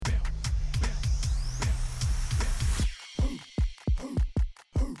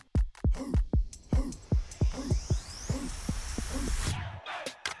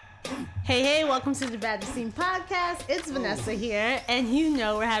Hey, welcome to the Bad to Scene podcast. It's Vanessa here, and you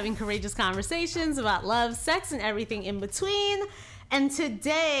know we're having courageous conversations about love, sex, and everything in between. And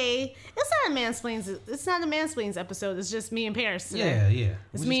today, it's not a mansplains episode. It's just me and Paris today. Yeah.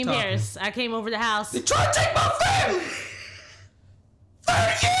 It's me and Paris. I came over the house. They tried to take my family!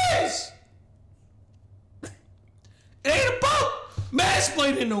 30 years! It ain't about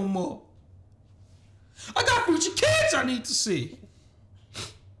mansplaining no more. I got future kids I need to see.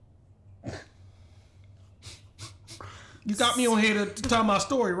 You got me on here to tell my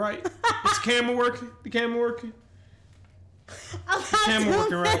story, right? Is the camera working? The camera working? Camera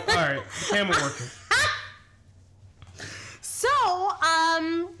working, right? All right, the camera working. So,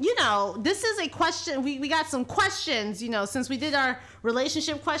 this is a question. We got some questions, since we did our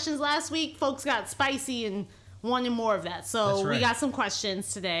relationship questions last week, folks got spicy and wanted more of that. So we got some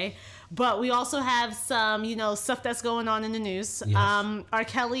questions today. But we also have some, stuff that's going on in the news. Yes. R.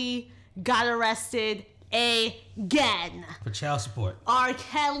 Kelly got arrested again For child support. R.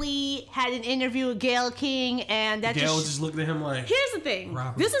 Kelly had an interview with Gayle King, and that Gayle was just looking at him like. Here's the thing.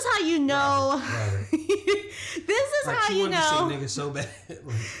 Robert, this is how you know. Robert. This is like how you know. To say nigga so bad.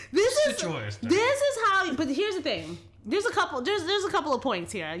 This is how. But here's the thing. There's a couple of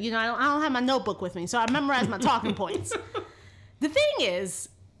points here. I don't have my notebook with me, so I memorized my talking points. The thing is,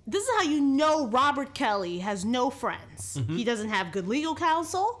 this is how you know Robert Kelly has no friends. Mm-hmm. He doesn't have good legal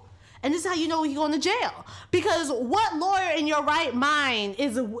counsel. And this is how you know he's going to jail. Because what lawyer in your right mind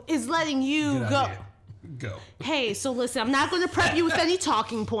is letting you go? Hey, so listen, I'm not going to prep you with any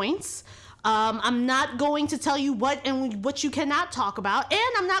talking points. I'm not going to tell you what you cannot talk about.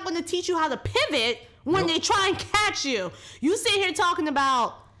 And I'm not going to teach you how to pivot when they try and catch you. You sit here talking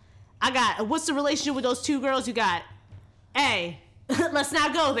about, what's the relationship with those two girls you got? Hey, let's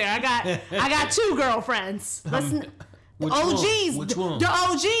not go there. I got two girlfriends. OGs. Which one? The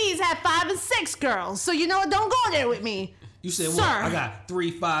OGs had 5 and 6 girls. So you know what? Don't go there with me. You said Sir. What? I got 3,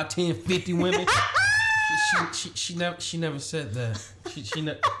 5, 10, 50 women. she never said that. She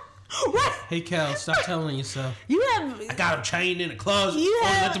never. Right. Hey Cal, stop telling yourself. I got them chained in the closet.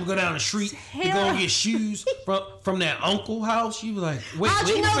 Let them go down the street. They go and get shoes from that uncle house. You be like, wait, how'd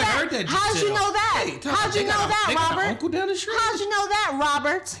you know that? How'd you know that? Hey, how'd you know that, Robert? Uncle down the street. How'd you know that,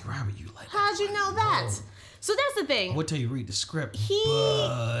 Robert? Like, Robert, you like? How'd you know that? So that's the thing. Wait till you read the script. He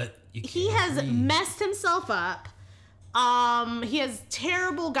has messed himself up. He has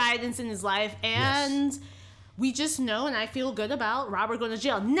terrible guidance in his life, and we just know, and I feel good about Robert going to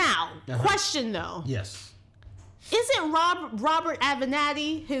jail. Now, question though. Yes. Isn't Robert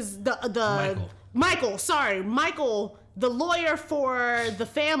Avenatti Michael, the lawyer for the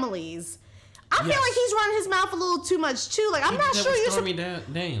families? I feel like he's running his mouth a little too much too. Like I'm not sure you're. Stormy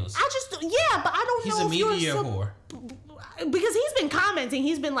Daniels. But I don't know if you're. He's a media whore. Because he's been commenting,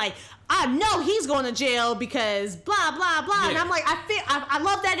 he's been like, I know he's going to jail because blah blah blah, and I'm like, I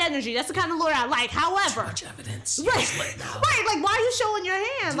love that energy. That's the kind of lawyer I like. However, too much evidence. Right? Like why are you showing your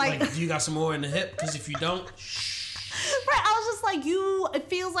hand? Like you got some more in the hip? Because if you don't, right? I was just like, it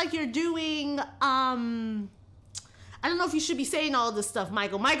feels like you're doing. I don't know if you should be saying all this stuff,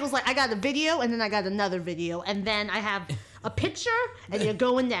 Michael. Michael's like, I got a video, and then I got another video, and then I have a picture, and you're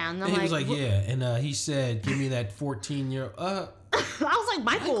going down. And he was like, yeah, and he said, give me that 14-year. I was like,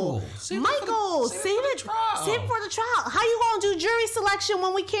 Michael, save it for the trial. How you gonna do jury selection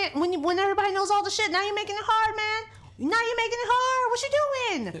when we can't? When everybody knows all the shit? Now you're making it hard, man. Now you're making it hard. What you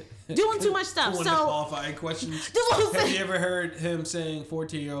doing? Doing too much stuff. So qualifying questions. Have you ever heard him saying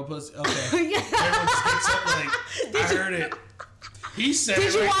 14-year-old pussy? Okay. Yeah. Everyone just something like, I heard it. He said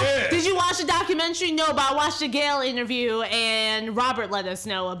it right there. Did you watch the documentary? No, but I watched the Gayle interview, and Robert let us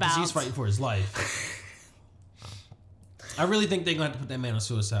know about. He's fighting for his life. I really think they're going to have to put that man on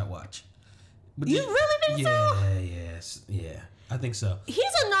suicide watch. But you really think so? Yeah. I think so.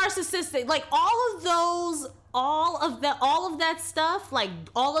 He's a narcissistic. Like all of that stuff, like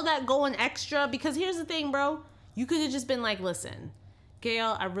all of that going extra. Because here's the thing, bro. You could have just been like, listen,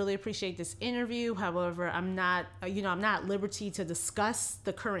 Gayle, I really appreciate this interview. However, I'm not at liberty to discuss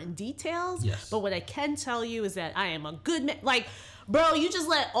the current details. Yes. But what I can tell you is that I am a good man. Like, bro, you just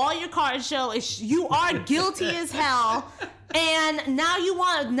let all your cards show. You are guilty as hell. And now you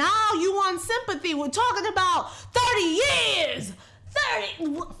want sympathy. We're talking about 30 years.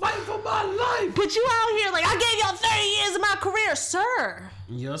 30. Fighting for my life. But you out here like, I gave y'all 30 years of my career, sir.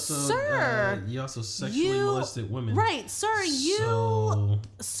 You also sexually molested women. Right, sir.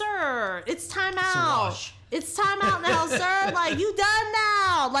 Sir, it's time out. It's time out now, sir. Like, you done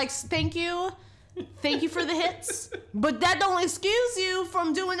now. Like, thank you. Thank you for the hits. But that don't excuse you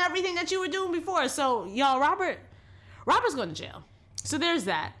from doing everything that you were doing before. So, y'all, Robert's going to jail. So there's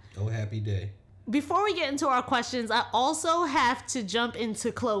that. Oh, happy day. Before we get into our questions, I also have to jump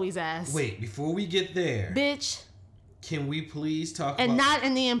into Khloe's ass. Wait, before we get there, bitch. Can we please talk and about... not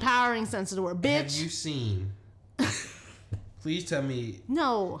in the empowering sense of the word, bitch. Have you seen... Please tell me...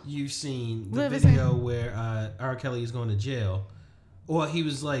 No. You've seen the video where R. Kelly is going to jail. Or he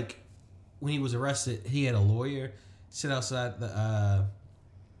was like... When he was arrested, he had a lawyer sit outside the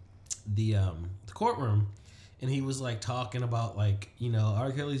courtroom. And he was like talking about like,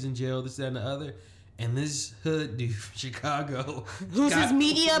 R. Kelly's in jail, this, that, and the other. And this hood dude from Chicago... Who's his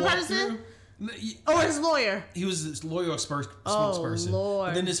media person? Or his lawyer. He was this lawyer or spokesperson. Oh, Lord.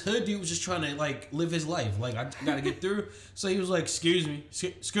 But then this hood dude was just trying to, like, live his life. Like, I gotta get through. So he was like, excuse me.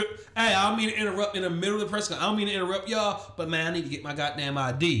 Hey, I don't mean to interrupt in the middle of the press conference. I don't mean to interrupt y'all, but, man, I need to get my goddamn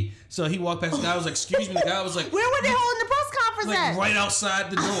ID. So he walked past the guy. I was like, excuse me. The guy was like... Where were they holding the press conference at? Right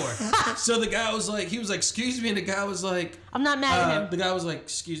outside the door. So the guy was like... He was like, excuse me. And the guy was like... I'm not mad at him. The guy was like,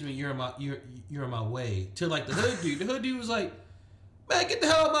 excuse me, you're in my way. To, like, the hood dude. The hood dude was like... Man, get the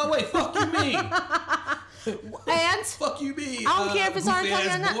hell out of my way. Fuck you, me. And? Fuck you, me. I don't care if it's R. Kelly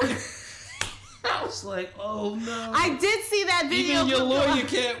or not. I was like, oh, no. I did see that video. Even your lawyer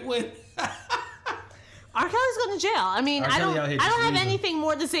can't win. R. Kelly's going to jail. I mean, I don't have anything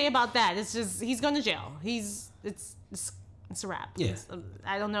more to say about that. It's just, he's going to jail. It's a wrap. Yeah.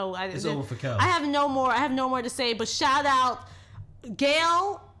 I don't know. It's over for Kel. I have no more to say, but shout out.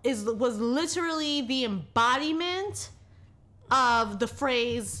 Gayle was literally the embodiment of the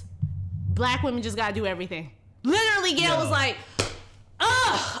phrase, black women just gotta do everything. Literally, Gayle was like,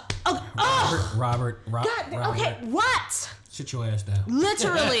 Robert. Okay, what? Sit your ass down.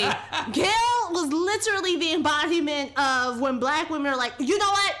 Literally. Gayle was literally the embodiment of when black women are like, you know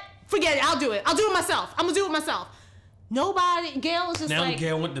what? Forget it. I'll do it. I'll do it myself. I'm gonna do it myself. Nobody. Gayle was just now like. Now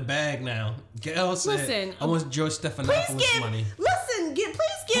Gayle went the bag now. Gayle said, listen, I want George Stephanopoulos money.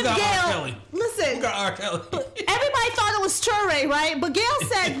 Please give Gayle. R. Kelly? Listen. Who got R. Kelly? Everybody thought it was Ture, right? But Gayle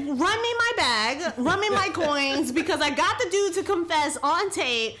said, run me my bag, run me my coins, because I got the dude to confess on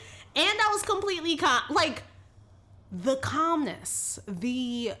tape, and I was completely like, the calmness,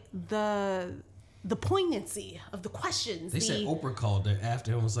 the poignancy of the questions. They said Oprah called her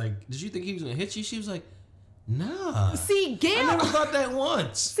after and was like, did you think he was going to hit you? She was like, nah. See, Gayle. I never thought that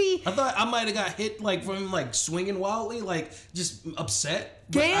once. See, I thought I might have got hit like from him like swinging wildly, like just upset.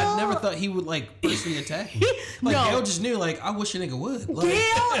 But Gayle, I never thought he would like personally attack me. Like no. Gayle just knew like I wish a nigga would. Like,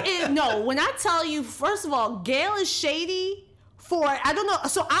 Gayle is no. When I tell you, first of all, Gayle is shady for I don't know.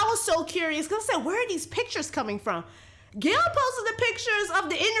 So I was so curious because I said, where are these pictures coming from? Gayle posted the pictures of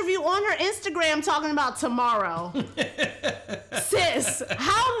the interview on her Instagram talking about tomorrow. Sis,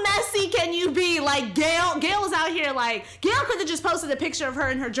 how messy can you be? Like Gayle was out here like, Gayle could have just posted a picture of her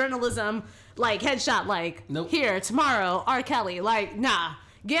in her journalism like headshot like, nope. Here, tomorrow, R. Kelly. Like, nah.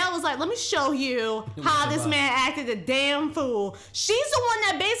 Gayle was like, let me show you how this man acted a damn fool. She's the one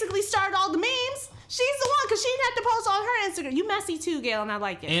that basically started all the memes. She's the one, because she didn't have to post on her Instagram. You messy too, Gayle, and I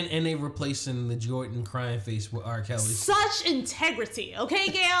like it. And they replacing the Jordan crying face with R. Kelly. Such integrity, okay,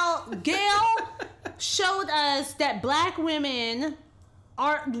 Gayle? Gayle showed us that black women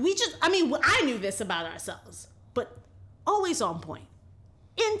are, I knew this about ourselves, but always on point.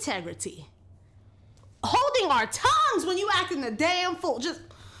 Integrity. Holding our tongues when you acting a damn fool. Just,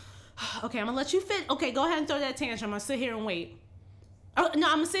 okay, I'm going to let you fit. Okay, go ahead and throw that tantrum. I'm going to sit here and wait. Oh, no,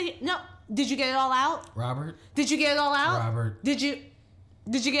 I'm going to sit here. No. Did you get it all out? Robert? Did you get it all out? Robert. Did you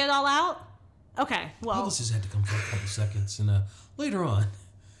get it all out? Okay, well. Elvis just had to come for a couple seconds, and later on,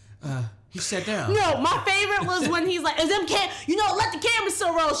 he sat down. No, my favorite was when he's like, let the cameras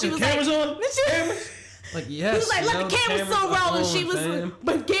so roll. She was cameras like, on? Cameras? Like, yes. He was like, let the cameras so roll, and she was,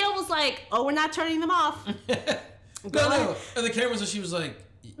 but Gayle was like, oh, we're not turning them off. No. And the cameras, and she was like,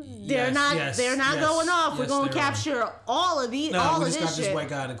 they're not going off. We're going to capture all of these. No, we just got this white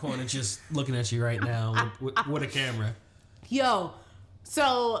guy in the corner just looking at you right now with a camera. Yo,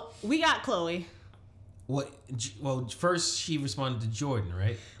 so we got Khloe. What? Well, first she responded to Jordan,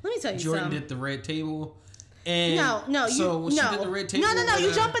 right? Let me tell you Jordan something. did the red table. And she did the red table. No,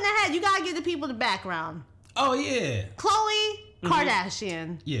 you jumping ahead. You gotta give the people the background. Oh yeah. Khloe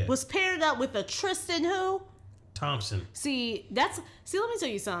Kardashian was paired up with a Tristan who? Thompson. See, let me tell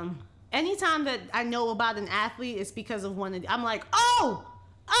you something. Anytime that I know about an athlete, it's because of I'm like, oh,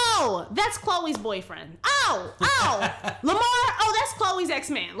 that's Khloe's boyfriend. Oh, Lamar, that's Khloe's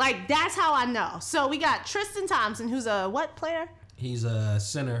ex-man. Like, that's how I know. So we got Tristan Thompson, who's a what player? He's a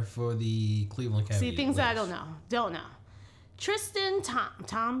center for the Cleveland Cavaliers. See, things that I don't know. Tristan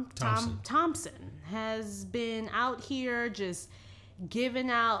Thompson has been out here just giving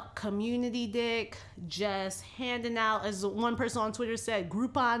out community dick, just handing out, as one person on Twitter said,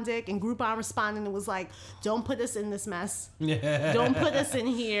 Groupon dick, and Groupon responded and was like, don't put us in this mess. Don't put us in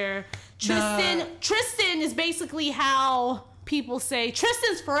here. Tristan is basically how people say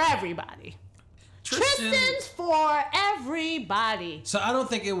Tristan's for everybody. Tristan's for everybody. So I don't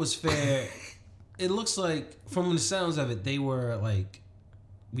think it was fair. It looks like, from the sounds of it, they were like,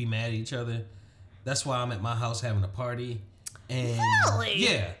 we mad at each other. That's why I'm at my house having a party. And really?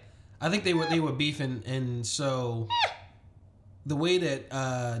 Yeah. I think they were beefing, and so the way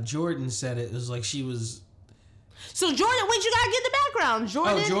that Jordan said it was like she was. So Jordan, wait, you gotta get the background.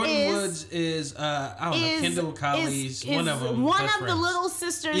 Jordan Woods is I don't know, Kendall Colley's one of them. One of the little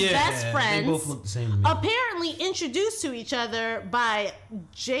sisters' best friends. They both look the same to me. Apparently introduced to each other by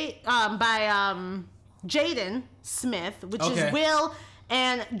Jaden Smith, which is Will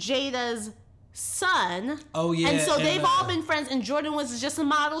and Jada's son. Oh yeah. And so they've all been friends, and Jordan Woods is just a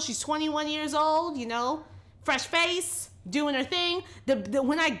model. She's 21 years old, fresh face, doing her thing.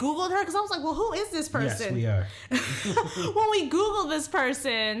 When I Googled her, because I was like, well, who is this person? Yes, we are. When we Googled this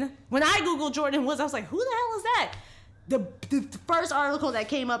person, when I Googled Jordan Woods, I was like, who the hell is that? The first article that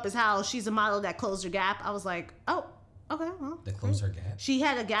came up is how she's a model that closed her Gap. I was like, oh, okay, well. That closed her Gap? She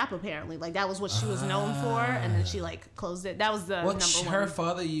had a Gap, apparently. Like, that was what she was known for, and then she, closed it. That was the number one. Her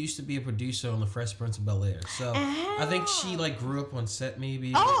father used to be a producer on The Fresh Prince of Bel-Air, so I think she, grew up on set,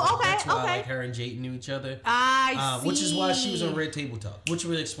 maybe. Oh, okay, That's why, her and Jayden knew each other. I see. Which is why she was on Red Table Talk, which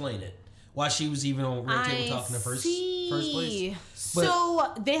would explain it. Why she was even on Red Table Talk in the first place. But,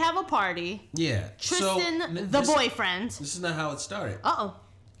 so, they have a party. Yeah. Tristan, the boyfriend. This is not how it started. Uh-oh.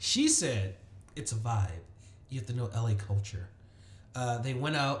 She said, it's a vibe. You have to know LA culture. They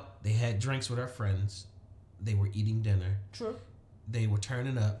went out. They had drinks with our friends. They were eating dinner. True. They were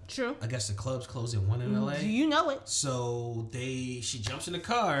turning up. True. I guess the clubs closed at 1 in LA. You know it. So she jumps in the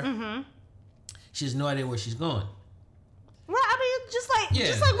car. Mm-hmm. She has no idea where she's going. Well, I mean, just like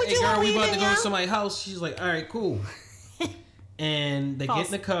what hey, you girl, want we to about to go to somebody's house. She's like, all right, cool. And they get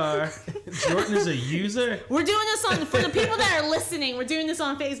in the car. Jordan is a user. We're doing this for the people that are listening. We're doing this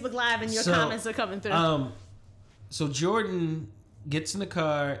on Facebook Live, and your comments are coming through. So Jordan gets in the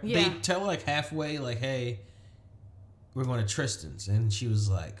car. Yeah. They tell halfway, hey, we're going to Tristan's, and she was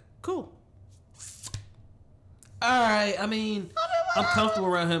like, cool. All right. I mean, I'm comfortable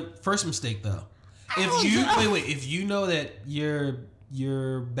around him. First mistake though. If you know that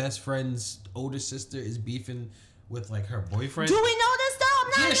your best friend's older sister is beefing with her boyfriend. Do we know this though? I'm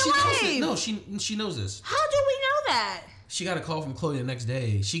not she knows it. No, she knows this. How do we know that? She got a call from Khloe the next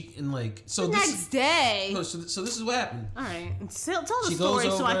day. Next day. So this is what happened. All right, tell the story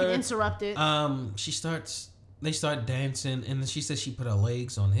so I can interrupt it. They start dancing, and she said she put her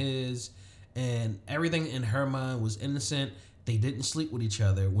legs on his, and everything in her mind was innocent. They didn't sleep with each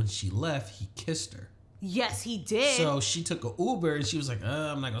other. When she left, he kissed her. Yes, he did. So she took an Uber, and she was like,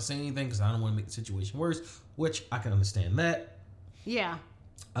 I'm not going to say anything because I don't want to make the situation worse, which I can understand that. Yeah.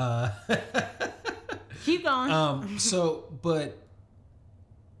 Keep going.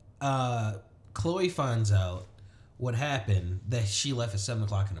 Khloe finds out what happened, that she left at 7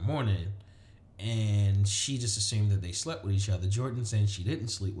 o'clock in the morning, and she just assumed that they slept with each other. Jordan saying she didn't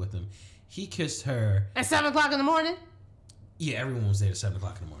sleep with him. He kissed her. At 7 o'clock in the morning? Yeah, everyone was there at 7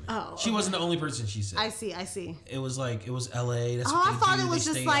 o'clock in the morning. Oh, she wasn't the only person, she said. I see. It was LA. That's I thought it was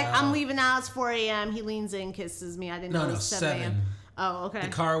just I'm leaving out. It's 4 a.m. He leans in, kisses me. I didn't know it was 7 a.m. Oh, okay. The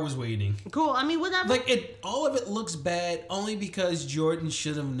car was waiting. Cool. I mean, whatever. All of it looks bad only because Jordan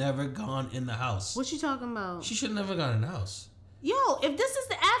should have never gone in the house. What you talking about? She should have never gone in the house. Yo, if this is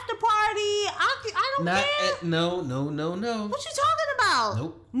the after party, I don't care. No. What you talking about?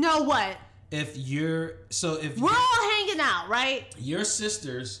 Nope. No what? If we're all hanging out, right? Your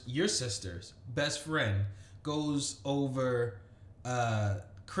sister's best friend goes over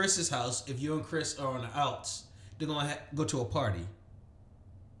Chris's house. If you and Chris are on the outs, they're gonna go to a party.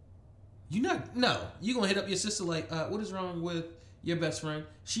 You're gonna hit up your sister what is wrong with your best friend?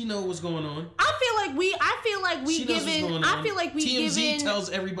 She knows what's going on. I feel like we TMZ tells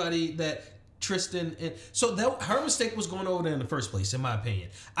everybody that Tristan and so that her mistake was going over there in the first place, in my opinion.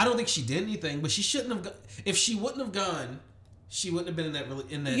 I don't think she did anything, but she shouldn't have. If she wouldn't have gone, she wouldn't have been in that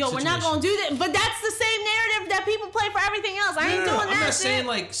situation. We're not gonna do that. But that's the same narrative that people play for everything else. I ain't doing that. I'm not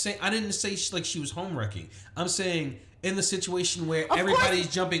saying I didn't say she was home wrecking. I'm saying in the situation where everybody's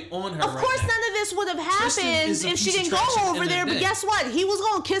jumping on her. Of course, none of this would have happened if she didn't go over there. But guess what? He was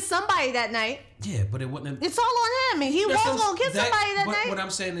gonna kiss somebody that night. Yeah, but it wouldn't have. It's all on him. And he was gonna kiss somebody that night. What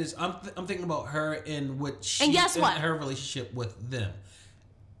I'm saying is, I'm thinking about her and what she and guess what? Her relationship with them.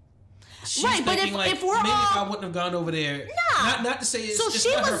 She's right, but if we're maybe all, if I wouldn't have gone over there, Not to say it's, so it's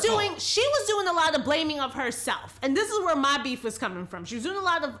she not was her doing fault. she was doing a lot of blaming of herself, and this is where my beef was coming from. She was doing a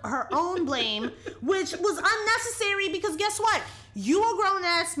lot of her own blame, which was unnecessary because guess what? You a grown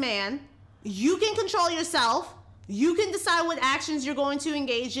ass man. You can control yourself. You can decide what actions you're going to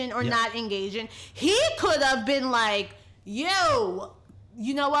engage in or not engage in. He could have been like, yo,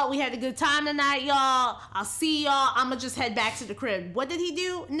 you know what? We had a good time tonight, y'all. I'll see y'all. I'm going to just head back to the crib. What did he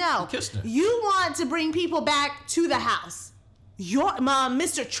do? No. He kissed her. You want to bring people back to the house. Your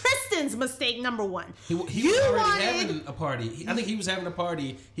Mr. Tristan's mistake number one. He was already having a party. I think he was having a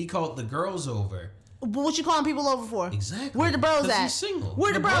party. He called the girls over. What you calling people over for? Exactly. Where the bros at? He's single.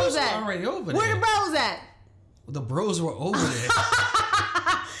 Where the bros at? Were already over there. Where the bros at? The bros were over there.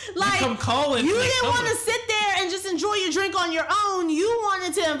 Like, you come calling. You didn't want to sit there and just enjoy your drink on your own. You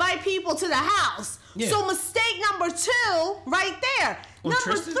wanted to invite people to the house. Yeah. So mistake number 2, right there. Well, Number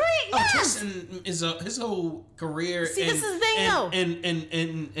Tristan? 3, yes. Tristan is his whole career. See, this is the thing, though.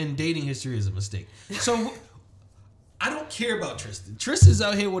 And dating history is a mistake. So I don't care about Tristan. Tristan's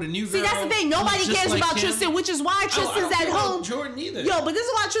out here with a new girl. See, that's the thing. Nobody cares about Tristan, which is why Tristan's at home. Jordan either. Yo, but this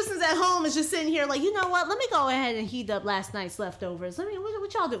is why Tristan's at home is just sitting here like, you know what? Let me go ahead and heat up last night's leftovers. I mean,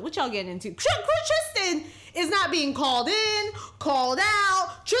 what y'all do? What y'all getting into? Tristan is not being called in, called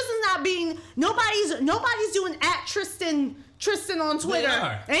out. Tristan's not being. Nobody's doing at Tristan on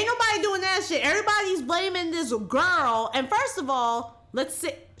Twitter. Ain't nobody doing that shit. Everybody's blaming this girl. And first of all, let's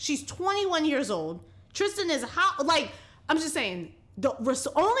say she's 21 years old. Tristan is I'm just saying, the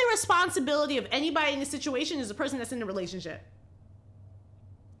only responsibility of anybody in this situation is the person that's in the relationship.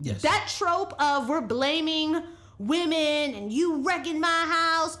 Yes. That trope of we're blaming women and you wrecking my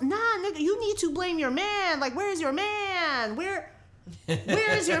house. Nah, nigga, you need to blame your man. Like, where's your man?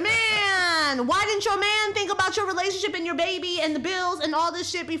 Where's your man? Why didn't your man think about your relationship and your baby and the bills and all this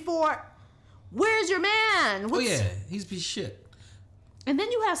shit before? Where's your man? He's a piece of shit. And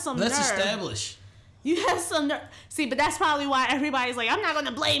then you have some Let's nerve. establish. You have some nerve. See, but that's probably why everybody's like, I'm not going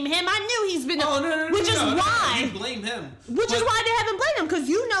to blame him. I knew he's been... Which is why... You blame him. Which is why they haven't blamed him, because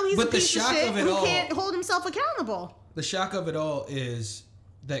you know he's a piece of shit who all, can't hold himself accountable. The shock of it all is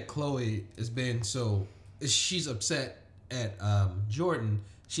that Khloe has been so... She's upset at Jordan.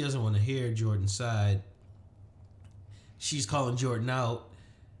 She doesn't want to hear Jordan's side. She's calling Jordan out.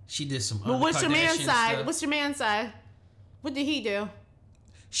 She did some... Well, what's your man's side? Stuff. What's your man's side? What did he do?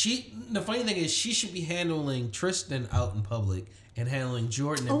 The funny thing is, she should be handling Tristan out in public and handling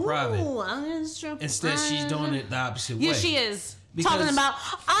Jordan in private. Instead, she's doing it the opposite way. Yeah, she is. Talking about,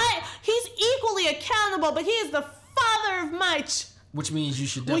 he's equally accountable, but he is the father of my... Which means you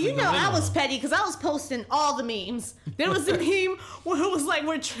should definitely I was petty because I was posting all the memes. There was a meme where it was like,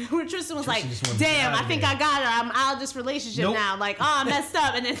 where Tristan was like, damn, I think I got her. I'm out of this relationship now. Like, oh, I messed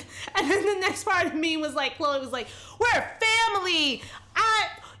up. And then the next part of the meme was like, Khloe was like, we're family.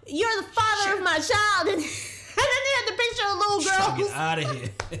 You're the father of my child. And then they had the picture of a little girl. Get out of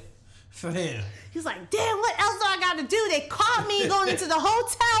here. Fam. He's like, damn, what else do I got to do? They caught me going into the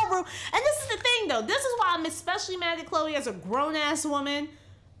hotel room. And this is the thing, though. This is why I'm especially mad at Khloe as a grown-ass woman.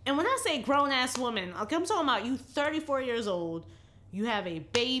 And when I say grown-ass woman, okay, I'm talking about you 34 years old. You have a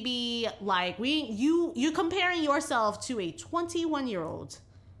baby. Like, you're comparing yourself to a 21-year-old.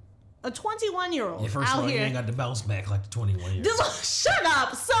 A 21-year-old first out of all, here. You ain't got to bounce back like the 21-year-old. Shut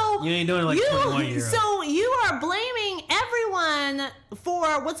up. So you ain't doing it like 21-year-old. So you are blaming everyone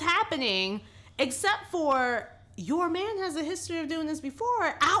for what's happening, except for your man has a history of doing this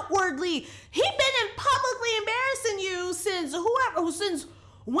before. Outwardly, he been publicly embarrassing you since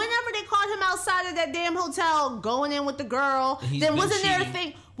whenever they caught him outside of that damn hotel going in with the girl. Then wasn't there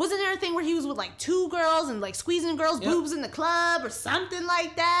a thing where he was with like 2 girls and like squeezing girls' boobs in the club or something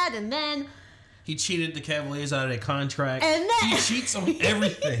like that? And then he cheated the Cavaliers out of their contract. And then he cheats on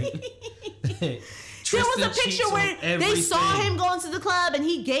everything. There was a picture where they saw him going to the club and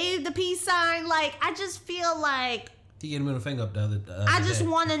he gave the peace sign. Like, I just feel like he gave him a finger up the other I just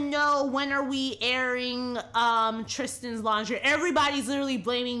want to know, when are we airing Tristan's laundry? Everybody's literally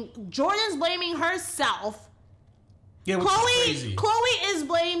Jordan's blaming herself. Yeah, which is crazy. Chloe is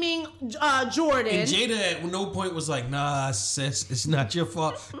blaming Jordan. And Jada at no point was like, nah, sis, it's not your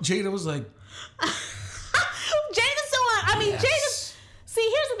fault. Jada was like... Jada... See,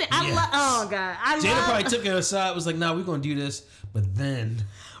 here's the thing. Oh, God. Jada probably took it aside, was like, nah, we're going to do this, but then...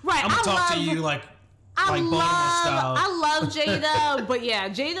 Right, I'm going to talk to you like Baltimore style. I love Jada, but yeah,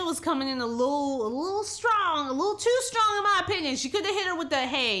 Jada was coming in a little strong, a little too strong in my opinion. She could have hit her with the,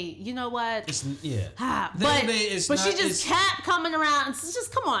 hey, you know what? But she just kept coming around. It's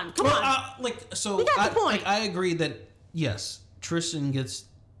just, come on. We got the point. I agree that, yes, Tristan gets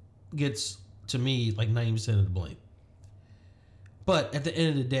to me like 90% of the blame. But at the end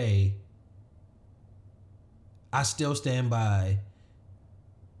of the day, I still stand by.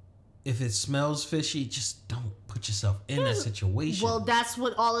 If it smells fishy, just don't put yourself in that situation. Well, that's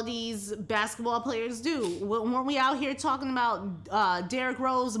what all of these basketball players do. Weren't we out here talking about Derrick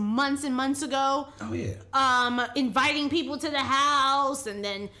Rose months and months ago? Oh, yeah. Inviting people to the house and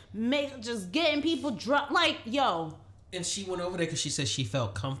then just getting people drunk. Like, yo. And she went over there because she said she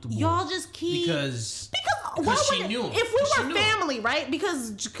felt comfortable. Y'all just keep... Because she knew him. If we were family, right?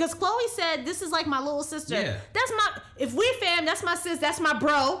 Because Khloe said, this is like my little sister. Yeah. If we're fam, that's my sis, that's my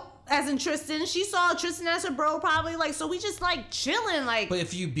bro. As in Tristan, she saw Tristan as her bro, probably like, so we just like chilling, like. But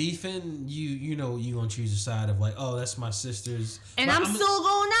if you beefing, you know you gonna choose a side of like, oh, that's my sister's. And I'm still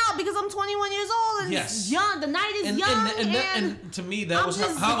going out because I'm 21 years old and yes. it's young. The night is young, and to me that was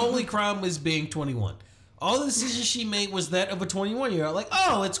her only crime was being 21. All the decisions she made was that of a 21-year-old. Like,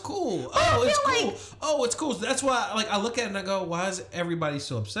 oh, it's cool. Oh, it's cool. Like, oh, it's cool. So that's why, like, I look at it and I go, why is everybody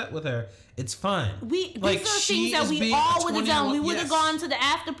so upset with her? It's fine. These are things that we all would have done. We would have gone to the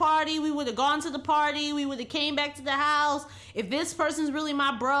after party. We would have gone to the party. We would have came back to the house. If this person's really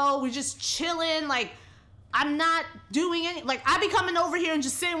my bro, we're just chilling. Like, I'm not doing any. Like, I be coming over here and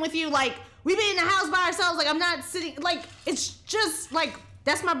just sitting with you. Like, we be in the house by ourselves. Like, I'm not sitting. Like, it's just like,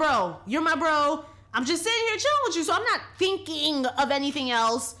 that's my bro. You're my bro. I'm just sitting here chilling with you. So I'm not thinking of anything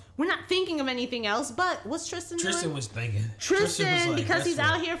else. We're not thinking of anything else, but what's Tristan doing? Tristan was thinking. Tristan was like, because he's what?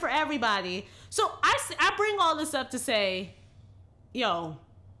 out here for everybody. So I bring all this up to say, yo,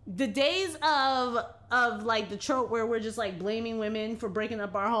 the days of like the trope where we're just like blaming women for breaking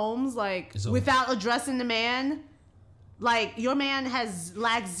up our homes, like without addressing the man, like your man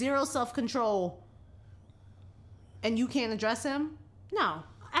lacks zero self-control and you can't address him? No,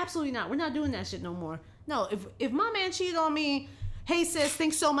 absolutely not. We're not doing that shit no more. No, if my man cheated on me, hey sis,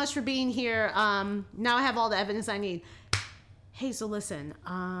 thanks so much for being here. Now I have all the evidence I need. Hey, so listen,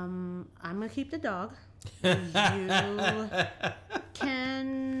 I'm gonna keep the dog. I'm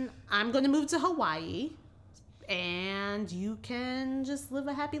gonna move to Hawaii, and you can just live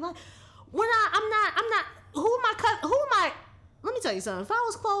a happy life. I'm not. Who am I? Let me tell you something. If I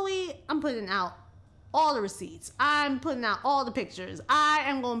was Khloe, I'm putting out all the receipts. I'm putting out all the pictures. I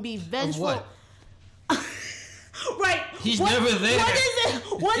am gonna be vengeful. Of what? Right. He's never there. What is it?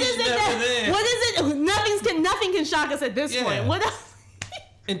 What is it? Nothing can shock us at this point. What else?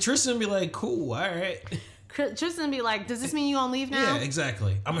 And Tristan be like, cool, all right. Tristan be like, does this mean you gonna leave now? Yeah,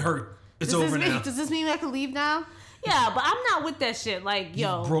 exactly. I'm hurt. It's over now. Does this mean I can leave now? Yeah, but I'm not with that shit. Like,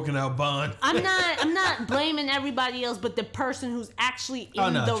 yo, broken out bond. I'm not blaming everybody else, but the person who's actually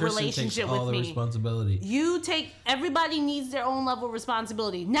in the Tristan relationship takes with all the me. Responsibility. Everybody needs their own level of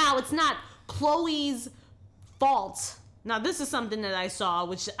responsibility. Now, it's not Khloe's fault. Now, this is something that I saw,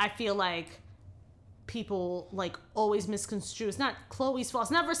 which I feel like people like always misconstrue. It's not Khloe's fault.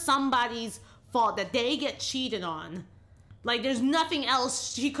 It's never somebody's fault that they get cheated on. Like, there's nothing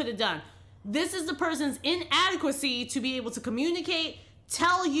else she could have done. This is the person's inadequacy to be able to communicate,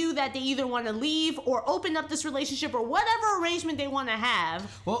 tell you that they either want to leave or open up this relationship or whatever arrangement they want to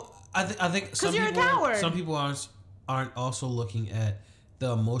have. Well, I think because you're a coward. Some people aren't also looking at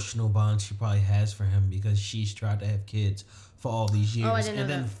the emotional bond she probably has for him because she's tried to have kids for all these years. Oh, I didn't know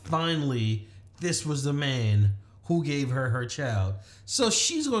then that. Finally, this was the man who gave her child. So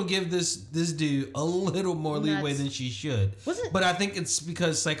she's going to give this dude a little more leeway than she should. But I think it's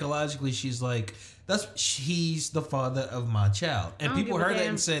because psychologically she's like, he's the father of my child. And people heard that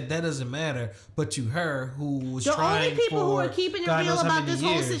and said, that doesn't matter. But to her, who was trying for the only people who were keeping it real about this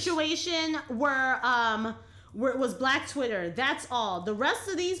whole years, situation where it was Black Twitter. That's all. The rest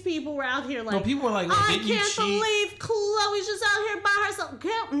of these people were out here like, well, people were like, I can't believe Khloe's just out here by herself.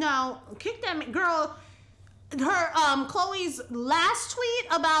 Kick that girl. Her Khloe's last tweet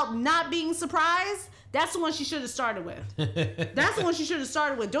about not being surprised. That's the one she should have started with. Don't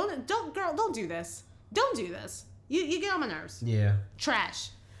do this. Don't do this. You get on my nerves. Yeah. Trash.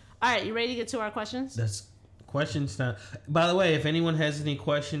 All right, you ready to get to our questions? That's questions time. By the way, if anyone has any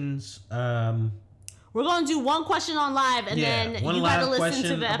questions, we're gonna do one question on live, and then you gotta listen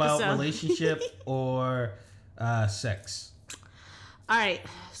to the episode about relationship or sex. All right,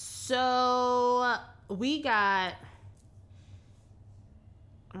 so we got.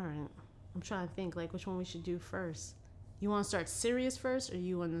 All right, I'm trying to think like which one we should do first. You want to start serious first, or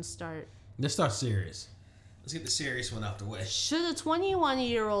you want to start? Let's start serious. Let's get the serious one out the way. Should a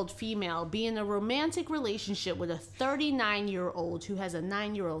 21-year-old female be in a romantic relationship with a 39-year-old who has a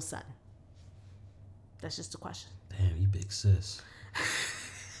 9-year-old son? That's just a question. Damn, you big sis.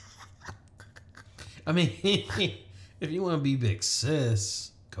 I mean, if you want to be big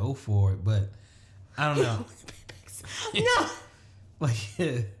sis, go for it. But I don't know. No.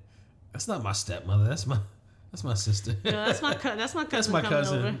 Like, that's not my stepmother. That's my sister. No, that's my cousin. That's my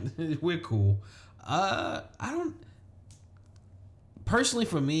cousin. Over. We're cool. I don't. Personally,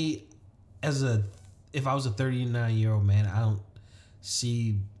 for me, if I was a 39-year-old man, I don't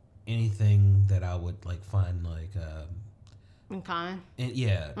see anything that I would like find like in common. And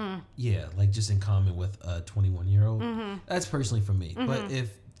yeah, like just in common with a 21-year-old. Mm-hmm. That's personally for me. Mm-hmm. But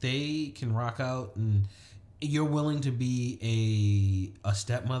if they can rock out and you're willing to be a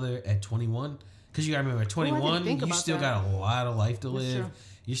stepmother at 21, because you gotta remember at 21 you still got a lot of life to live.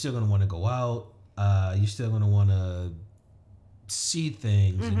 You're still gonna want to go out. You're still gonna want to see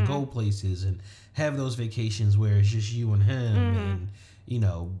things and go places and have those vacations where it's just you and him, and you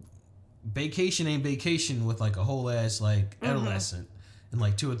know, vacation ain't vacation with like a whole ass like adolescent in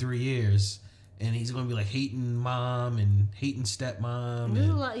like 2 or 3 years, and he's gonna be like hating mom and hating stepmom. There's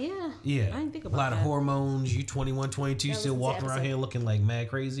and, a lot, yeah. I didn't think about a lot that. of hormones. You 21, 22, still walking around here looking like mad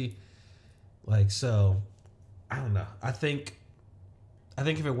crazy. Like, so I don't know. I think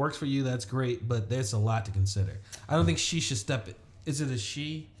if it works for you, that's great, but there's a lot to consider. I don't think she should step it. Is it a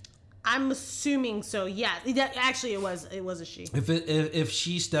she? I'm assuming so. Yeah, actually, it was a she. If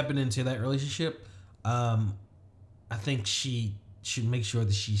she's stepping into that relationship, I think she should make sure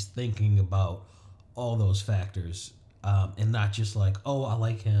that she's thinking about all those factors, and not just like, oh, I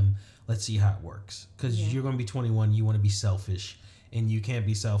like him, let's see how it works. Because you're gonna be 21, you want to be selfish, and you can't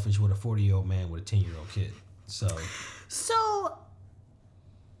be selfish with a 40-year-old man with a 10-year-old kid. So,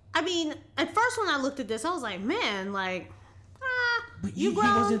 I mean, at first when I looked at this, I was like, man, like. But he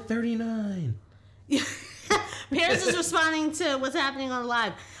wasn't 39. Paris is responding to what's happening on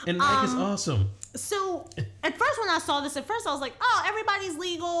live. And Mike is awesome. So, at first when I saw this, I was like, oh, everybody's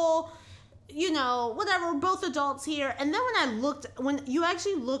legal, you know, whatever, both adults here. And then when you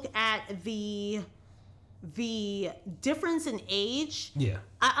actually look at the difference in age,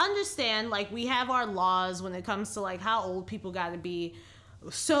 I understand, like, we have our laws when it comes to, like, how old people got to be.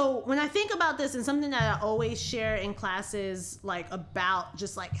 So when I think about this, and something that I always share in classes, like about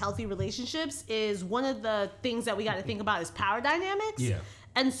just like healthy relationships, is one of the things that we got to think about is power dynamics. Yeah.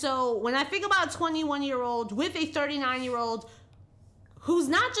 And so when I think about a 21-year-old with a 39-year-old who's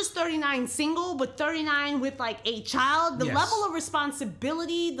not just 39 single, but 39 with like a child, the level of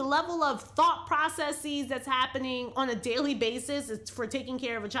responsibility, the level of thought processes that's happening on a daily basis for taking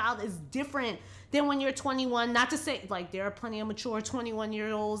care of a child is different than when you're 21. Not to say, like, there are plenty of mature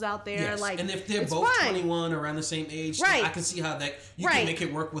 21-year-olds out there. Yes. Like, and if they're both 21 around the same age, I can see how that you can make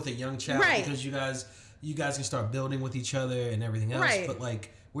it work with a young child because you guys can start building with each other and everything else. But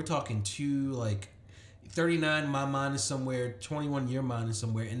like, we're talking two, like, 39, my mind is somewhere, 21, your mind is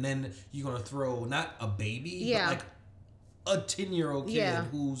somewhere, and then you're gonna throw not a baby, but like a 10-year-old kid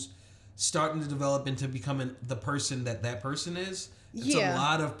who's starting to develop into becoming the person that person is. It's a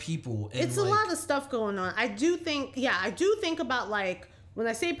lot of people. And it's like, a lot of stuff going on. I do think about, like, when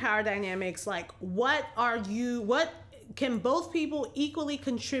I say power dynamics, like, what can both people equally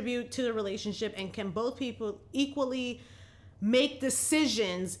contribute to the relationship, and can both people equally make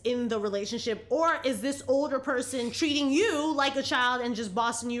decisions in the relationship, or is this older person treating you like a child and just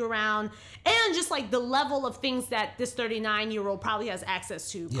bossing you around, and just like the level of things that this 39-year-old probably has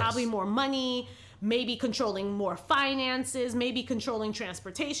access to, probably more money, maybe controlling more finances, maybe controlling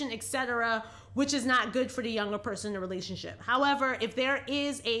transportation, etc., which is not good for the younger person in the relationship. However, if there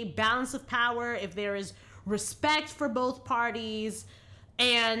is a balance of power, if there is respect for both parties,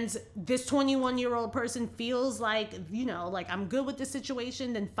 and this 21-year-old person feels like, you know, like, I'm good with this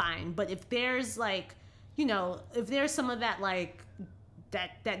situation, then fine. But if there's, like, you know, if there's some of that, like,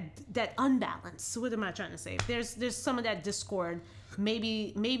 that unbalance, what am I trying to say? If there's some of that discord,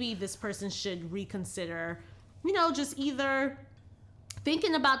 maybe this person should reconsider, you know, just either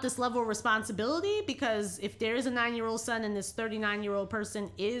thinking about this level of responsibility, because if there is a 9-year-old son and this 39-year-old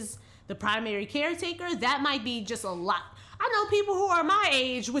person is the primary caretaker, that might be just a lot. I know people who are my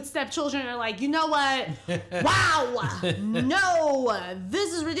age with stepchildren are like, you know what? Wow. No,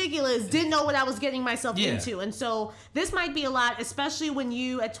 this is ridiculous. Didn't know what I was getting myself into. And so this might be a lot, especially when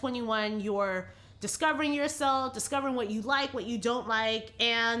you, at 21, you're discovering yourself, discovering what you like, what you don't like,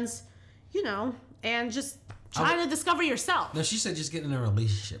 and, you know, and just trying to discover yourself. No, she said just get in a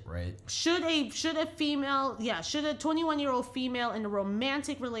relationship, right? Should a 21-year-old female in a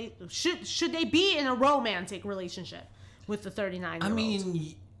romantic should they be in a romantic relationship with the 39-year-old? I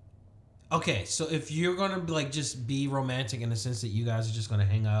mean, okay, so if you're gonna like just be romantic in the sense that you guys are just gonna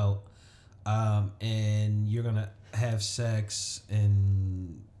hang out, and you're gonna have sex,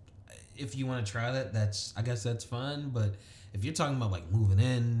 and if you want to try that, I guess that's fun. But if you're talking about like moving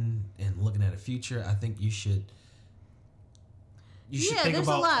in and looking at a future, I think you should You should think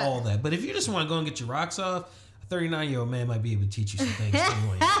about all that. But if you just want to go and get your rocks off, a 39-year-old man might be able to teach you some things.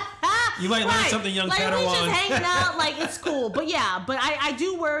 You might learn something, young Padawan. We just hanging out, like, it's cool. But yeah, I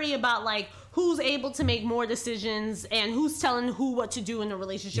do worry about, like, who's able to make more decisions and who's telling who what to do in a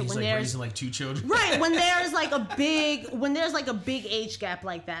relationship. He's when like there's raising like 2 children. Right, when there's like a big age gap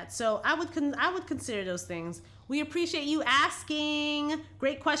like that. So I would consider those things. We appreciate you asking.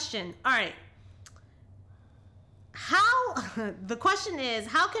 Great question. All right. The question is,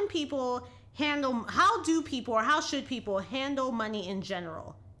 how should people handle money in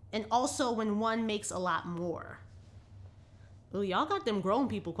general? And also when one makes a lot more. Ooh, y'all got them grown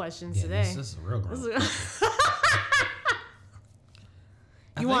people questions today. This is a real grown.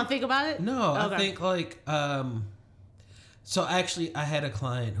 You want to think about it? No, okay. I think like so actually I had a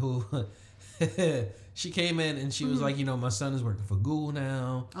client who she came in and she was like, my son is working for Google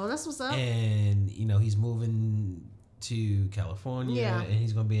now. Oh, that's what's up. And he's moving to California and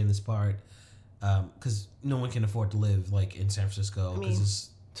he's going to be in this part cuz no one can afford to live like in San Francisco cuz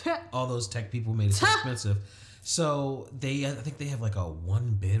all those tech people made it so expensive. So I think they have like a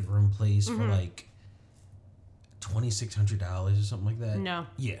 1-bedroom place for like $2,600 or something like that. No.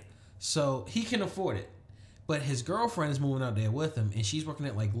 Yeah. So he can afford it, but his girlfriend is moving out there with him, and she's working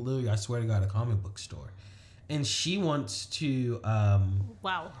at like literally, I swear to God, a comic book store, and she wants to.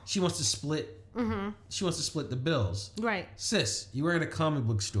 Wow. She wants to split. She wants to split the bills. Right. Sis, you work at a comic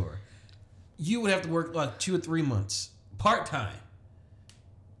book store. You would have to work like 2 or 3 months part time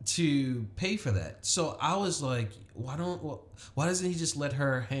to pay for that. So I was like, why doesn't he just let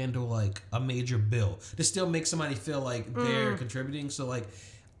her handle like a major bill to still make somebody feel like they're contributing? So like,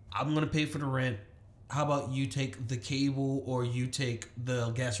 I'm gonna pay for the rent. How about you take the cable or you take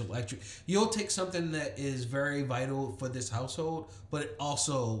the gas or electric? You'll take something that is very vital for this household, but it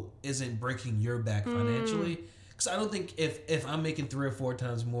also isn't breaking your back financially. Because I don't think if I'm making 3 or 4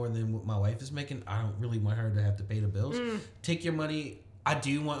 times more than what my wife is making, I don't really want her to have to pay the bills. Take your money. I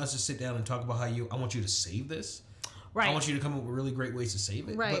do want us to sit down and talk about I want you to save this. Right. I want you to come up with really great ways to save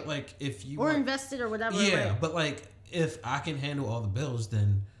it. Right. But like if you invest it or whatever. Yeah, right. But like if I can handle all the bills,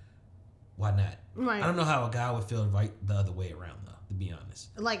 then why not? Right. I don't know how a guy would feel right the other way around though, to be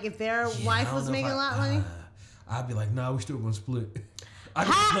honest. Like if their wife was making a lot of money? I'd be like, nah, we still gonna split. I'd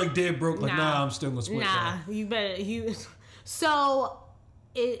be like dead broke, like nah, I'm still gonna split. Nah, you better So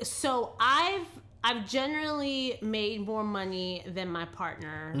I've generally made more money than my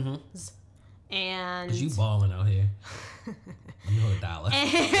partner. And cause you balling out here. You know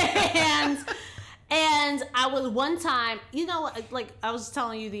 $1. And I was one time, like I was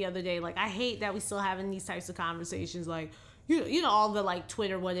telling you the other day, like I hate that we still having these types of conversations, like you know all the like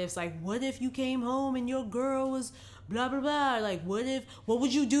Twitter what ifs, like what if you came home and your girl was blah blah blah, like what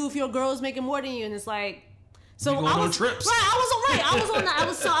would you do if your girl is making more than you? And it's like. So I was on trips.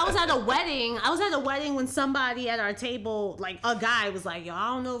 I was at a wedding. I was at a wedding when somebody at our table, like a guy, was like, "Yo, I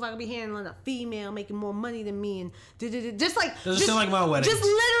don't know if I can be handling a female making more money than me," and just like doesn't sound like my wedding. Just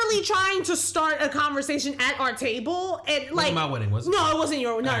literally trying to start a conversation at our table, and like my wedding was it? No, it wasn't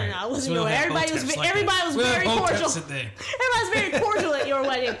your. No, it wasn't your. Everybody was very cordial. Everybody was very cordial at your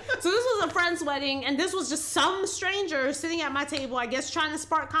wedding. So this was a friend's wedding, and this was just some stranger sitting at my table, I guess, trying to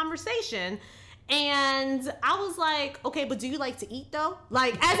spark conversation. And I was like, okay, but do you like to eat though?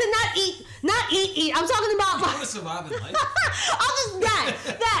 Like, as in not eat. I'm talking about you want to survive in life. I'll just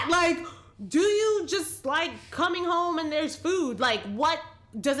that. Like, do you just like coming home and there's food? Like, what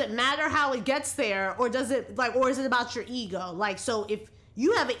does it matter how it gets there, or is it about your ego? Like, so if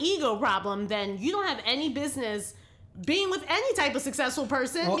you have an ego problem, then you don't have any business being with any type of successful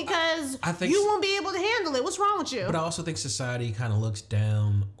person because I think you won't be able to handle it. What's wrong with you? But I also think society kind of looks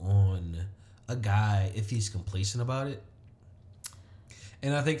down on a guy if he's complacent about it,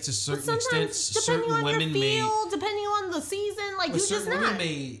 and I think to certain extent, certain women depending on the season, like you just not.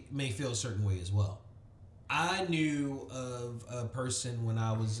 Women may feel a certain way as well. I knew of a person when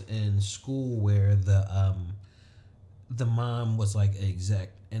I was in school where the mom was like an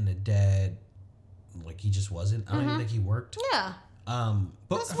exec and the dad, like he just wasn't. I don't even think he worked. Yeah.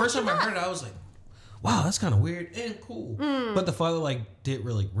 But the first time I heard it, I was like, wow, that's kind of weird and cool. But the father like did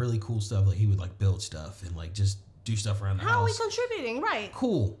really cool stuff. Like he would like build stuff and like just do stuff around the house. How are we contributing? Right.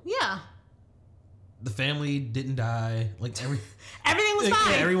 Cool. Yeah. The family didn't die. Like everything was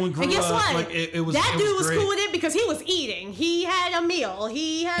fine. Yeah, everyone grew up. And guess what? Like it was. That dude was great. cool with it because he was eating. He had a meal.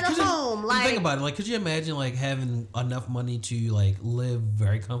 He had a home. Like think about it. Like, could you imagine like having enough money to like live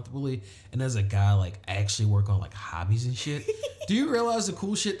very comfortably, and as a guy like actually work on like hobbies and shit? Do you realize the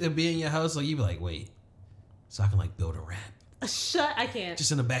cool shit that be in your house? Like you'd be like, wait, so I can like build a ramp. I can't.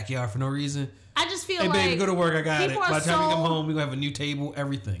 Just in the backyard for no reason. I just feel hey, like... Hey, baby, go to work. I got it. By the time you come home, we're going to have a new table,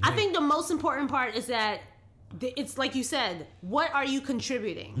 everything. I think the most important part is that it's like you said, what are you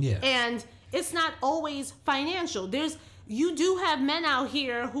contributing? Yeah. And it's not always financial. You do have men out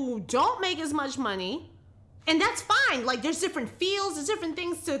here who don't make as much money, and that's fine. Like, there's different fields, there's different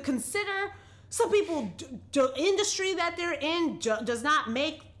things to consider. Some people, the industry that they're in does not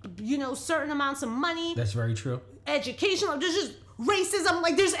make, certain amounts of money. That's very true. Educational, there's just racism,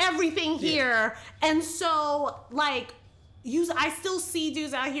 like, there's everything here. Yeah. And so, like, I still see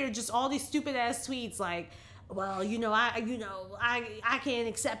dudes out here, just all these stupid ass tweets, like, well, I can't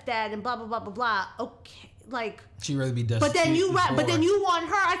accept that, and blah blah blah blah blah. Okay, like she'd rather be dusty. But then you want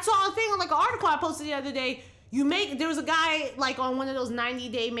her. I saw a thing, like an article I posted the other day. There was a guy like on one of those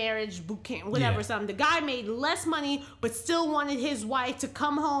 90-day marriage boot camp, whatever, something. The guy made less money, but still wanted his wife to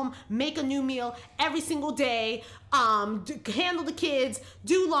come home, make a new meal every single day, handle the kids,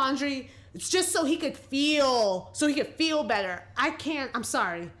 do laundry. It's just so he could feel better. I'm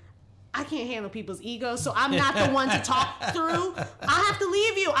sorry. I can't handle people's egos, so I'm not the one to talk through. I have to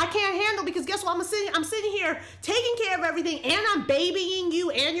leave you. I can't handle, because guess what? I'm sitting here taking care of everything, and I'm babying you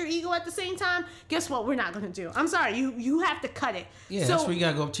and your ego at the same time. Guess what? We're not going to do. I'm sorry. You have to cut it. Yeah, that's where you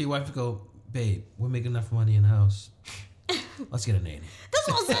got to go up to your wife and go, babe, we're making enough money in the house. Let's get a nanny. That's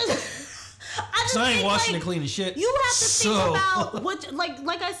what I'm saying. I ain't washing and cleaning shit. You have to think about what,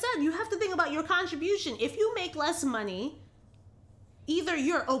 like I said, you have to think about your contribution. If you make less money, either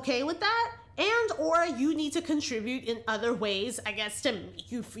you're okay with that, or you need to contribute in other ways, I guess, to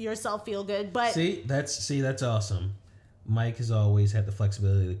make yourself feel good. But that's awesome. Mike has always had the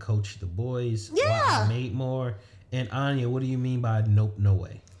flexibility to coach the boys. Yeah. Made more. And Anya, what do you mean by nope, no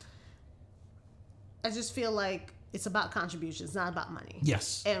way? I just feel like it's about contribution. It's not about money.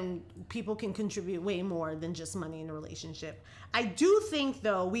 Yes. And people can contribute way more than just money in a relationship. I do think,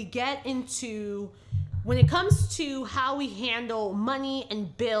 though, we get into, when it comes to how we handle money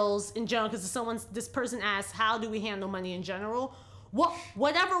and bills in general, because this person asked, how do we handle money in general?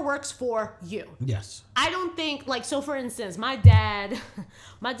 Whatever works for you. Yes. I don't think, like, so for instance, my dad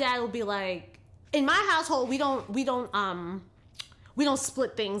will be like, in my household, we don't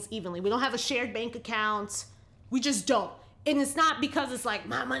split things evenly. We don't have a shared bank account. We just don't. And it's not because it's like,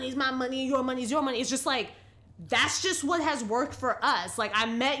 my money's my money, your money's your money. It's just like, that's just what has worked for us. Like, I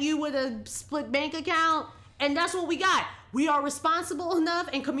met you with a split bank account, and that's what we got. We are responsible enough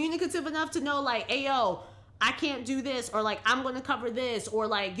and communicative enough to know, like, hey, yo, I can't do this, or like, I'm going to cover this, or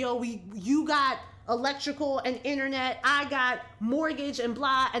like, yo, you got electrical and internet, I got mortgage and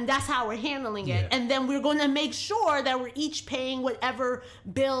blah, and that's how we're handling it. And then we're going to make sure that we're each paying whatever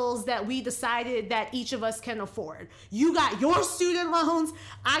bills that we decided that each of us can afford. You got your student loans,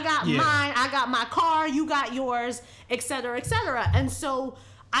 I got mine, I got my car, you got yours, etc., etc. And so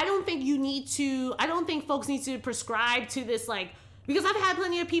I don't think folks need to prescribe to this, like, because I've had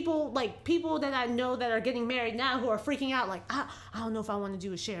plenty of people that I know that are getting married now who are freaking out, like, I don't know if I want to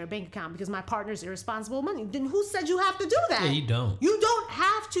do a shared bank account because my partner's irresponsible with money. Then who said you have to do that? Yeah, you don't. You don't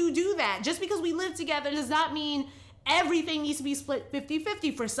have to do that. Just because we live together does not mean everything needs to be split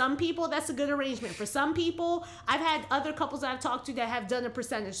 50-50. For some people, that's a good arrangement. For some people, I've had other couples that I've talked to that have done a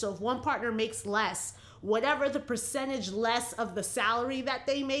percentage. So if one partner makes less, whatever the percentage less of the salary that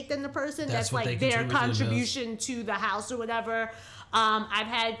they make than the person, that's like their contribution to the house or whatever. I've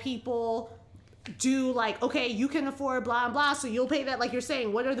had people do like, okay, you can afford blah and blah, so you'll pay that. Like you're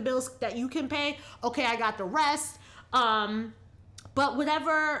saying, what are the bills that you can pay? Okay, I got the rest. But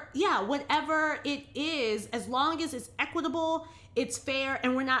whatever it is, as long as it's equitable, it's fair,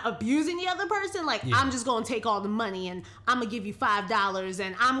 and we're not abusing the other person. Like, I'm just gonna take all the money and I'm gonna give you $5,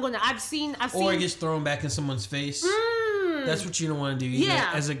 and I've seen. Or it gets thrown back in someone's face. That's what you don't want to do. Either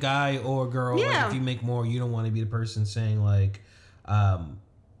as a guy or a girl. Yeah. Like, if you make more, you don't want to be the person saying like,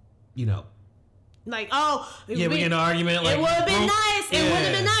 like, oh, we get in an argument. Like, it would have been nice. It would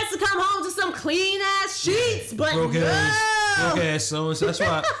have been nice to come home to some clean ass sheets, but broke ass. So that's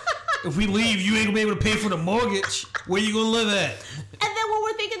why if we leave, you ain't gonna be able to pay for the mortgage. Where you gonna live at? And then when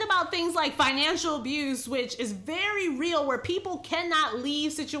we're thinking about things like financial abuse, which is very real, where people cannot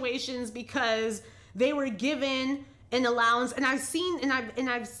leave situations because they were given an allowance, and I've seen and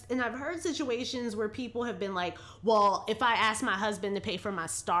I've heard situations where people have been like, well, if I ask my husband to pay for my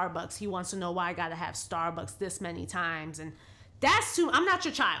Starbucks, he wants to know why I gotta have Starbucks this many times. And that's too. I'm not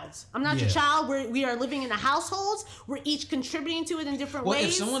your child. I'm not your child. We are living in a household. We're each contributing to it in different ways. Well,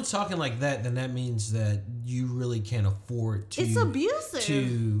 if someone's talking like that, then that means that you really can't afford to. It's abusive.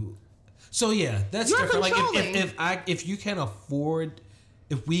 So yeah, that's You're different. controlling. Like if you can't afford,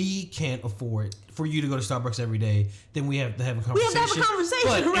 if we can't afford for you to go to Starbucks every day, then we have to have a conversation. We have to have a conversation,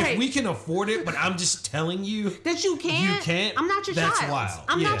 but right? If we can afford it, but I'm just telling you that you can't. I'm not your child. That's wild.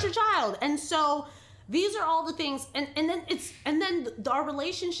 I'm not your child. And so these are all the things, and then our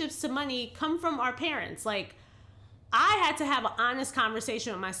relationships to money come from our parents. Like, I had to have an honest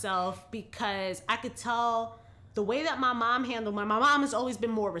conversation with myself because I could tell the way that my mom handled my mom has always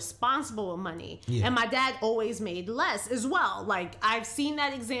been more responsible with money. Yeah. And my dad always made less as well. Like, I've seen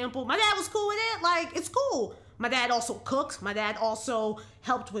that example. My dad was cool with it. Like, it's cool. My dad also cooked. My dad also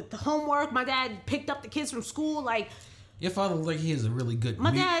helped with the homework. My dad picked up the kids from school. Like, your father looks like he has a really good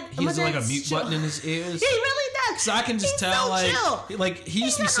he has like a mute button in his ears. He really does. So I can just tell, so like he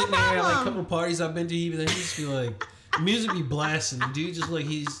used to be sitting there at like a couple of parties I've been to, he just be like, music be blasting, dude, just like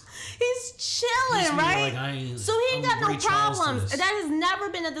he's chilling, right? Like, so he ain't got no problems. That has never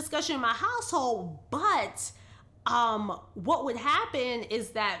been a discussion in my household. But what would happen is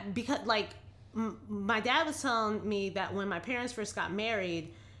that because like my dad was telling me that when my parents first got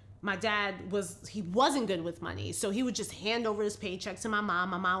married, my dad wasn't good with money, so he would just hand over his paycheck to my mom.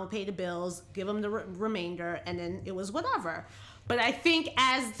 My mom would pay the bills, give him the remainder, and then it was whatever. But I think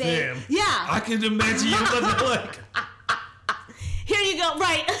as they, damn, I can imagine you looking like. Here you go,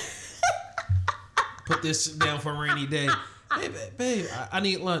 right? Put this down for a rainy day. Hey, babe, I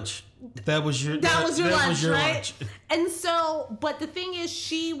need lunch. That was your lunch. And so, but the thing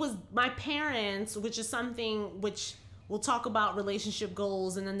is, my parents, which is something which we'll talk about relationship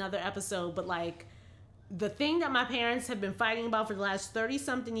goals in another episode, but like the thing that my parents have been fighting about for the last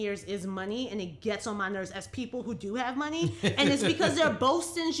 30-something years is money, and it gets on my nerves as people who do have money. And it's because they're both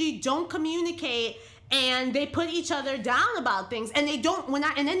stingy, don't communicate, and they put each other down about things, and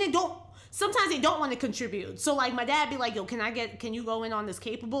sometimes they don't want to contribute. So like my dad be like, yo, can you go in on this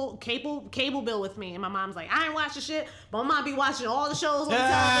cable bill with me? And my mom's like, I ain't watching shit, but my mom be watching all the shows on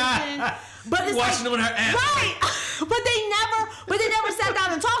television. But it's watching them on her app. Right. But they never sat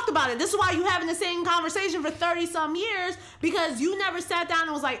down and talked about it. This is why you having the same conversation for 30 some years, because you never sat down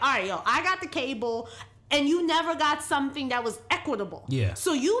and was like, all right, yo, I got the cable. And you never got something that was equitable. Yeah.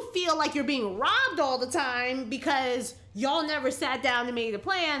 So you feel like you're being robbed all the time because y'all never sat down and made a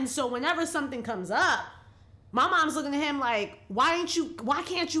plan. So whenever something comes up, my mom's looking at him like, why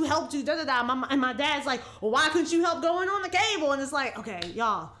can't you help do da-da-da? And my dad's like, well, why couldn't you help going on the cable? And it's like, okay,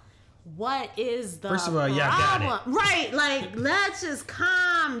 y'all, what is the First of all, problem? y'all got it. Right, like, let's just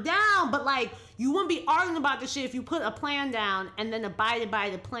calm down. But like, you wouldn't be arguing about this shit if you put a plan down and then abided by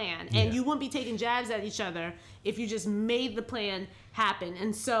the plan. And you wouldn't be taking jabs at each other if you just made the plan happen.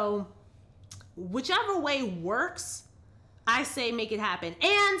 And so, whichever way works, I say make it happen.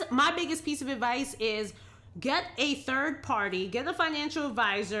 And my biggest piece of advice is get a third party, get a financial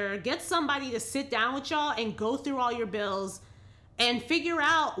advisor, get somebody to sit down with y'all and go through all your bills and figure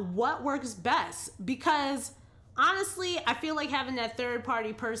out what works best. Because honestly, I feel like having that third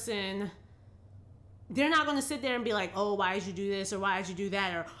party person, they're not going to sit there and be like, oh, why did you do this? Or why did you do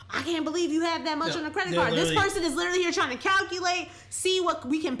that? Or I can't believe you have that much on a credit card. This person is literally here trying to calculate, see what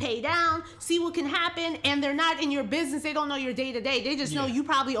we can pay down, see what can happen. And they're not in your business. They don't know your day to day. They just know you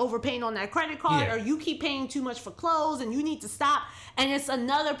probably overpaying on that credit card, or you keep paying too much for clothes and you need to stop. And it's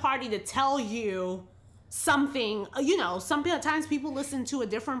another party to tell you something. You know, sometimes people listen to a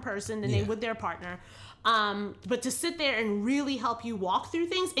different person than they would their partner. But to sit there and really help you walk through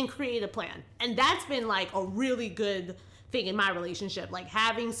things and create a plan. And that's been like a really good thing in my relationship. Like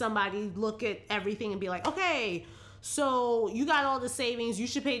having somebody look at everything and be like, okay, so you got all the savings, you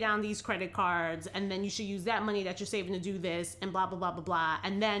should pay down these credit cards, and then you should use that money that you're saving to do this, and blah, blah, blah, blah, blah.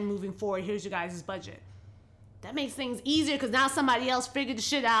 And then moving forward, here's your guys' budget. That makes things easier because now somebody else figured the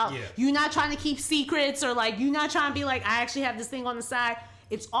shit out. Yeah. You're not trying to keep secrets, or like you're not trying to be like, I actually have this thing on the side.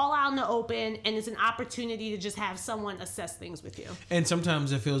 It's all out in the open, and it's an opportunity to just have someone assess things with you. And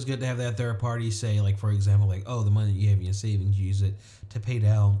sometimes it feels good to have that third party say, like, for example, like, oh, the money you have in your savings, use it to pay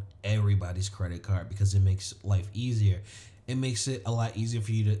down everybody's credit card because it makes life easier. It makes it a lot easier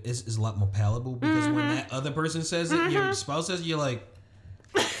for you to, it's a lot more palatable because when that other person says it, your spouse says it, you're like,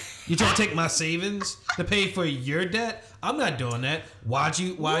 you trying to take my savings to pay for your debt? I'm not doing that. Why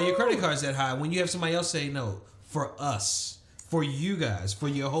are your credit cards that high? When you have somebody else say, no, for us. For you guys, for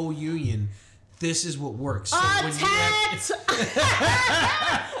your whole union, this is what works. So Attacked!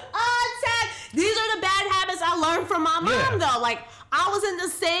 These are the bad habits I learned from my mom, though. Like, I I was in the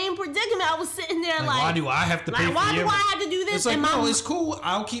same predicament. I was sitting there like why do I have to pay for why your... do I have to do this? It's like, no, it's cool.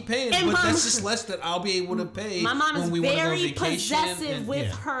 I'll keep paying, but that's just less that I'll be able to pay. My mom is very possessive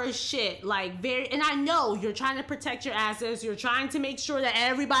with her shit. Like, and I know you're trying to protect your assets. You're trying to make sure that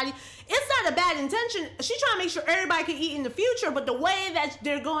everybody, it's not a bad intention. She's trying to make sure everybody can eat in the future, but the way that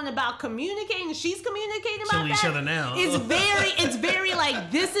they're going about communicating, she's communicating about each other now. It's very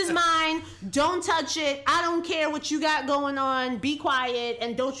like, this is mine. Don't touch it. I don't care what you got going on. Be quiet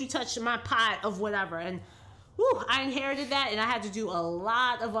and don't you touch my pot of whatever. And I inherited that, and I had to do a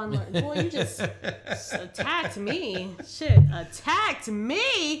lot of unlearning. Boy, you just attacked me. Shit, attacked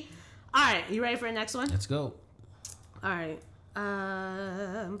me. All right, you ready for the next one? Let's go. All right.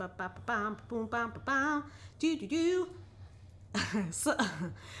 So,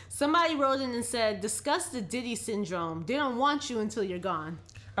 somebody wrote in and said, discuss the Diddy syndrome. They don't want you until you're gone.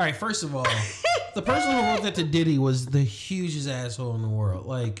 All right, first of all, the person who wrote that to Diddy was the hugest asshole in the world.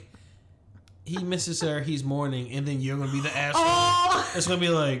 Like, he misses her, he's mourning, and then you're going to be the asshole. Oh. It's going to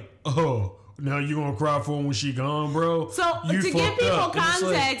be like, oh, now you're going to cry for her when she gone, bro? So, you to give people context,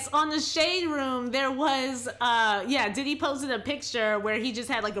 like, on the Shade Room, there was, Diddy posted a picture where he just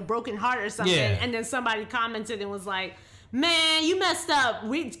had like a broken heart or something, and then somebody commented and was like, man, you messed up.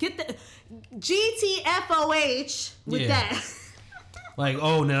 We get the GTFOH with that. Like,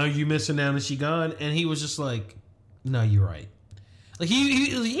 oh, now you missing out and she gone, and he was just like, no, you're right. Like he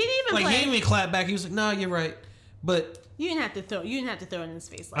didn't even clap back. He was like, no, you're right. But you didn't have to throw it in his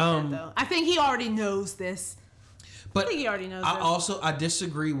face like that though. I think he already knows this. But I think he already knows this. I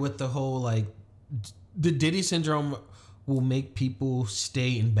disagree with the whole like the Diddy syndrome will make people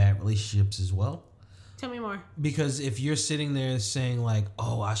stay in bad relationships as well. Tell me more. Because if you're sitting there saying like,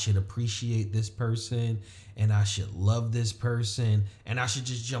 oh, I should appreciate this person and I should love this person and I should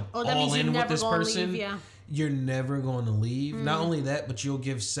just jump all in with this person, you're never going to leave. Not only that, but you'll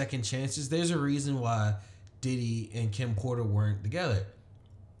give second chances. There's a reason why Diddy and Kim Porter weren't together.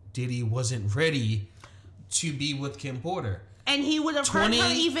 Diddy wasn't ready to be with Kim Porter. And he would have hurt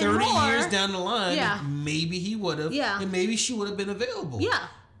her even 30 more. Years down the line, maybe he would have. Yeah. And maybe she would have been available. Yeah.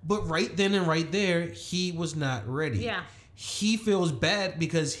 But right then and right there, he was not ready. Yeah. He feels bad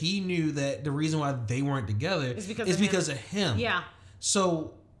because he knew that the reason why they weren't together is because of him. Yeah.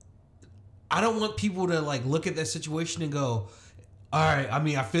 So I don't want people to like look at that situation and go, all right, I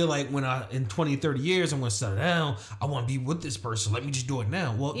mean, I feel like when in 20, 30 years, I'm going to settle down. I want to be with this person. Let me just do it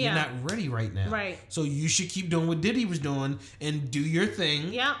now. Well, you're not ready right now. Right. So you should keep doing what Diddy was doing and do your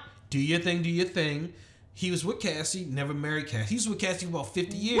thing. Yeah. Do your thing. He was with Cassie, never married Cassie. He was with Cassie for about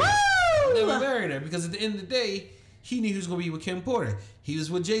 50 years. Woo! Never married her because at the end of the day, he knew he was going to be with Kim Porter. He was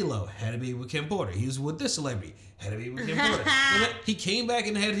with J-Lo, had to be with Kim Porter. He was with this celebrity, had to be with Kim Porter. He came back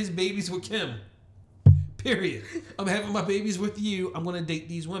and had his babies with Kim. Period. I'm having my babies with you. I'm going to date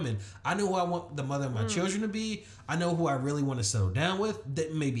these women. I know who I want the mother of my children to be. I know who I really want to settle down with.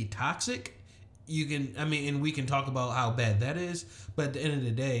 That may be toxic. And we can talk about how bad that is. But at the end of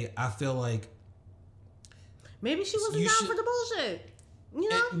the day, I feel like maybe she wasn't down for the bullshit. You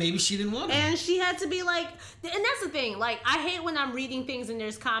know? Maybe she didn't want it. And she had to be like, and that's the thing. Like, I hate when I'm reading things and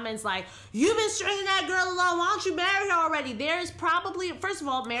there's comments like, you've been stringing that girl along. Why don't you marry her already? There's probably, first of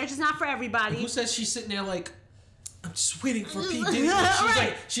all, marriage is not for everybody. Who says she's sitting there like, I'm just waiting for P. Diddy. She's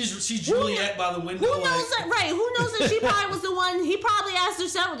like, she's Juliet by the window. Who knows that? Right. Who knows that she probably was the one, he probably asked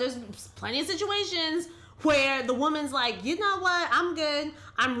herself. There's plenty of situations where the woman's like, you know what? I'm good.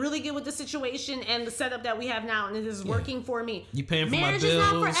 I'm really good with the situation and the setup that we have now, and it is working for me. You paying for marriage my bills.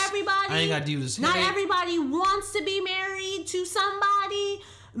 Marriage is not for everybody. I ain't got to do this. Not everybody wants to be married to somebody.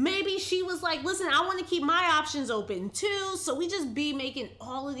 Maybe she was like, listen, I want to keep my options open too. So we just be making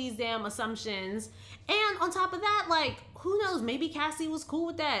all of these damn assumptions. And on top of that, like, who knows? Maybe Cassie was cool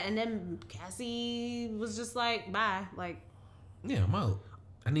with that. And then Cassie was just like, bye. Like, yeah, I'm out.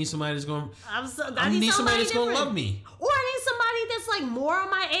 I need somebody that's going. I need somebody that's going to love me, or I need somebody that's like more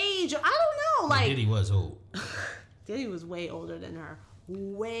my age. I don't know. Like Diddy was old. Diddy was way older than her.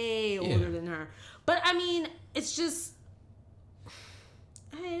 Way older than her. But I mean, it's just.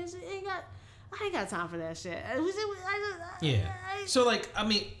 I ain't got time for that shit. So like, I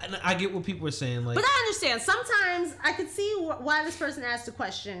mean, I get what people are saying. Like, but I understand. Sometimes I could see why this person asked the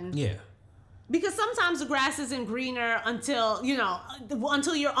question. Yeah. Because sometimes the grass isn't greener until you're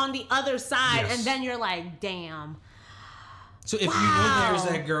on the other side, and then you're like, damn. So if you know there's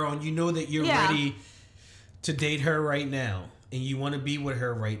that girl and you know that you're ready to date her right now and you want to be with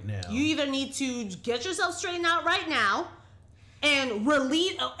her right now, you either need to get yourself straightened out right now and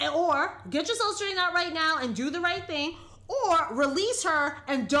get yourself straightened out right now and do the right thing, or release her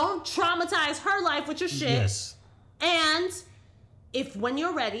and don't traumatize her life with your shit. Yes. And if when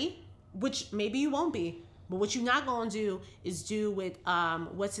you're ready, which maybe you won't be, but what you're not gonna do is do with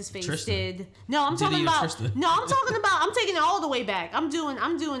what's his face Tristan. did. No, I'm talking about. No, I'm talking about. I'm taking it all the way back. I'm doing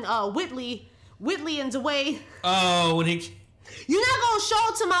Whitley and Dwayne. Oh, when he. You're not gonna show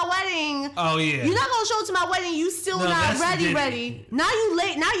up to my wedding. Oh yeah. You're not gonna show up to my wedding. You still not ready. Now you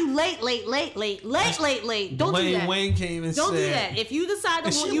late. Don't do that. Wayne came and Don't said. do that. If you decide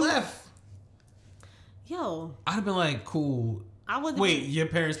to She left. Yo, I'd have been like, cool. Wait, your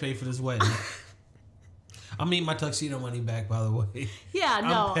parents paid for this wedding. I'm needing my tuxedo money back, by the way. Yeah,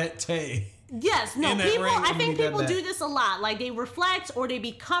 no. I'm pet Tay. Yes, no. People, I think people do do this a lot. Like they reflect or they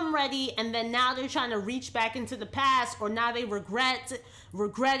become ready, and then now they're trying to reach back into the past, or now they regret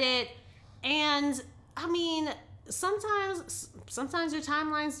it. And I mean, sometimes your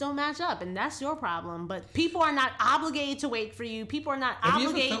timelines don't match up, and that's your problem. But people are not obligated to wait for you. People are not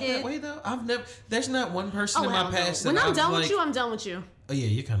obligated. Have you ever felt that way though? I've never. There's not one person in my past. When I'm done with you, I'm done with you. Oh yeah,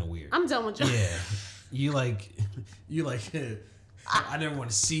 you're kind of weird. I'm done with you. Yeah, you like. I never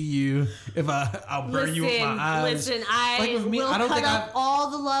want to see you. If I'll burn you with my eyes. Listen, I will cut up all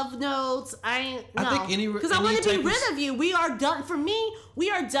the love notes. I think because I want to be rid of you. We are done. For me, we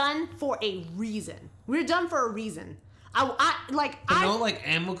are done for a reason. We're done for a reason. No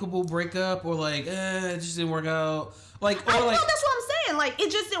amicable breakup or like it just didn't work out. Like that's what I'm saying. Like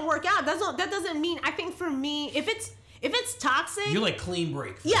it just didn't work out. That doesn't mean. I think for me, if it's toxic, you're like clean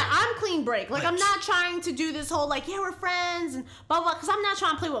break. Yeah, I'm clean break. Like I'm not trying to do this whole like we're friends and blah blah. Because I'm not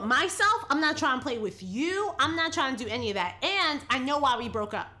trying to play with myself. I'm not trying to play with you. I'm not trying to do any of that. And I know why we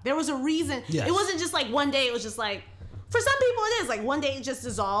broke up. There was a reason. Yes. It wasn't just like one day. It was just like for some people it is like one day it just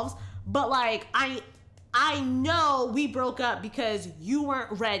dissolves. But like I know we broke up because you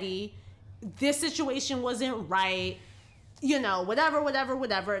weren't ready. This situation wasn't right. You know, whatever.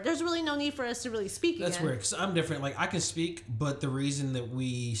 There's really no need for us to really speak again. That's weird, because I'm different. Like, I can speak, but the reason that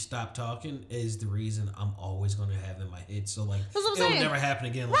we stopped talking is the reason I'm always going to have in my head. So, like, it'll never happen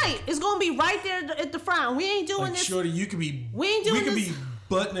again. Right. It's going to be right there at the front. We ain't doing this. Shorty, we could be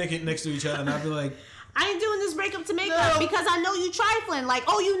butt naked next to each other, and I'd be like... I ain't doing this breakup to make up because I know you trifling. Like,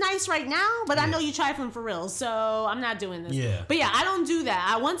 oh, you nice right now, but I know you trifling for real. So, I'm not doing this. Yeah. But yeah, I don't do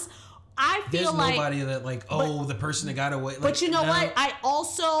that. I feel there's like nobody that the person that got away. Like, but you know what? I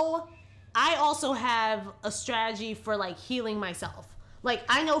also have a strategy for like healing myself. Like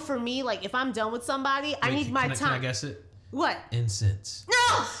I know for me, like if I'm done with somebody, I need my time. Can I guess it? What? Incense. No,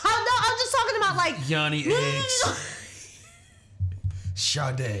 I'm just talking about like Yanni eggs.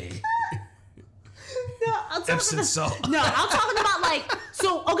 Sade. No, I'm Epsom salt. No, I'm talking about like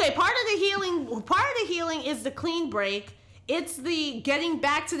part of the healing is the clean break. It's the getting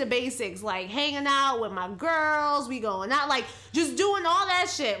back to the basics, like hanging out with my girls, we going out, like just doing all that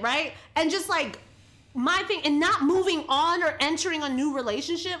shit, right? And just like my thing, and not moving on or entering a new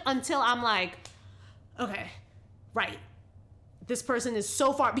relationship until I'm like, okay, right. This person is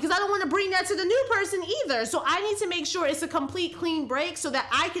so far, because I don't want to bring that to the new person either. So I need to make sure it's a complete clean break so that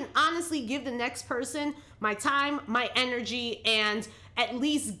I can honestly give the next person my time, my energy, and at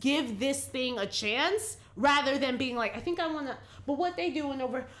least give this thing a chance. Rather than being like, I think I want to, but what they doing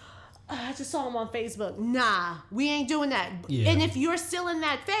over, I just saw them on Facebook. Nah, we ain't doing that. Yeah. And if you're still in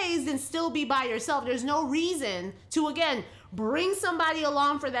that phase, then still be by yourself. There's no reason to, again, bring somebody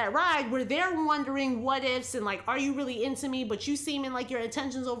along for that ride where they're wondering what ifs and like, are you really into me? But you seeming like your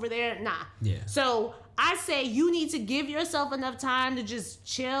intention's over there. Nah. Yeah. So I say you need to give yourself enough time to just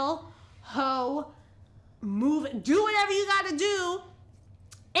chill, move, do whatever you got to do.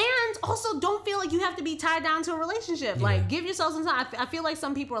 And also, don't feel like you have to be tied down to a relationship. Yeah. Like, give yourself some time. I feel like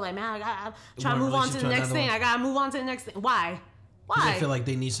some people are like, man, I'm trying to move on to the next thing. I got to move on to the next thing. Why? I feel like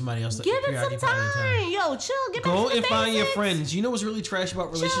they need somebody else to give it some time. Yo, chill. Get back to the basics. Go and find your friends. You know what's really trash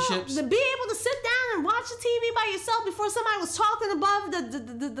about relationships? To be able to sit down and watch the TV by yourself before somebody was talking above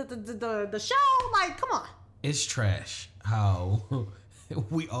the show. Like, come on. It's trash how...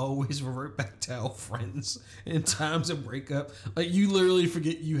 we always revert back to our friends in times of breakup. Like, you literally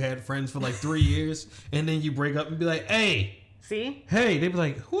forget you had friends for like 3 years, and then you break up and be like, hey. See? Hey. They'd be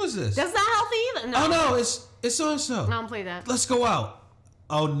like, who is this? That's not healthy either. No. Oh, no, it's so-and-so. I don't play that. Let's go out.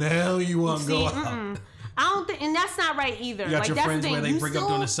 Oh, now you want to go out. I don't think, and that's not right either. You got your friends where they break up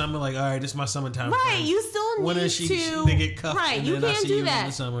during the summer, like, all right, this is my summertime. Right, friend. you still need to. They get cuffed. Right, and you then can't do that. In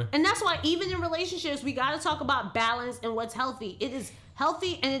the summer. And that's why even in relationships, we got to talk about balance and what's healthy. It is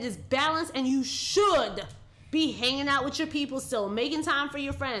healthy and it is balanced, and you should be hanging out with your people still, making time for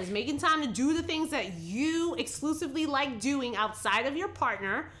your friends, making time to do the things that you exclusively like doing outside of your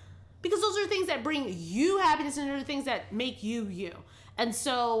partner, because those are the things that bring you happiness and are the things that make you you. And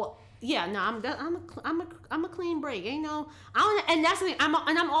so yeah, no, I'm a clean break. Ain't no, I don't, and that's the thing.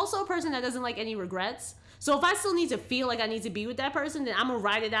 I'm also a person that doesn't like any regrets. So if I still need to feel like I need to be with that person, then I'm gonna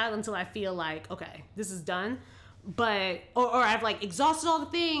ride it out until I feel like, okay, this is done. But or I've like exhausted all the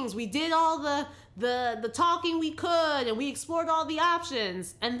things. We did all the talking we could, and we explored all the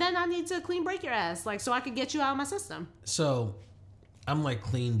options, and then I need to clean break your ass, like, so I could get you out of my system. So I'm like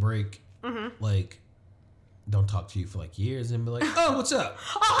clean break, like don't talk to you for like years and be like, oh, what's up?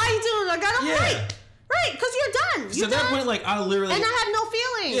 Oh, how you doing? I got him right, because you're done. You're at that done. point, like, I literally, and I have no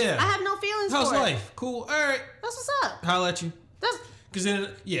feelings. Yeah, I have no feelings. How's for life? It. Cool. All right. That's what's up. Holla at you. That's because then,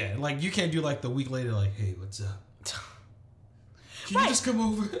 yeah, like you can't do like the week later, like, hey, what's up? Can you just come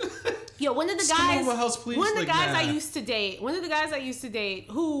over? Yo, one of the just guys, come over my house, please. One of the like, guys nah. I used to date,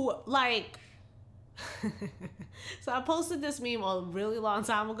 who like. So I posted this meme a really long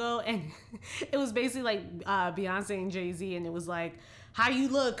time ago, and it was basically like Beyonce and Jay-Z, and it was like, how you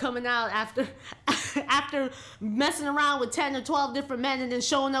look coming out after messing around with 10 or 12 different men and then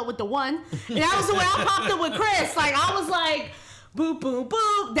showing up with the one. And that was the way I popped up with Chris. Like, I was like, boop, boop,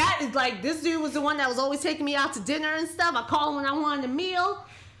 boop. That is like, this dude was the one that was always taking me out to dinner and stuff. I called him when I wanted a meal.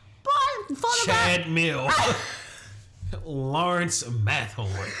 Boy, Chad Mill. Lawrence math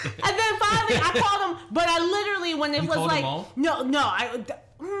homework. And then finally I called him, but I literally, when it was like,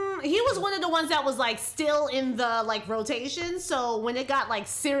 he was one of the ones that was like still in the like rotation. So when it got like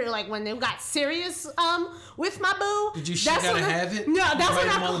serious, like when it got serious, with my boo, did you gotta have it? No, that's when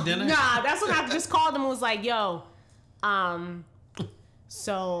that's when I just called him and was like, yo,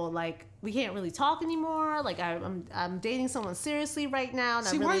 so like we can't really talk anymore. Like I'm dating someone seriously right now, and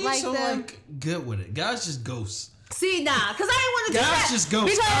See, I really why are you so them. like good with it? Guys just ghosts. See, nah, because I didn't want to do that. Guys just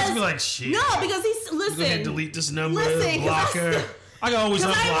ghosts. Guys be like, shit. No, because he's listen. Go ahead, delete this number. Listen, block her. I can always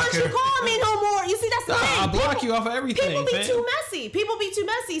unblock her. Because I didn't want you calling me no more. You see, that's the thing. I'll block you off of everything. People be too messy. People be too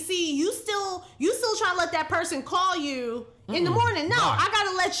messy. See, you still try to let that person call you in the morning. No, I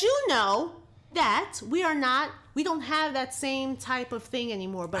gotta let you know that we don't have that same type of thing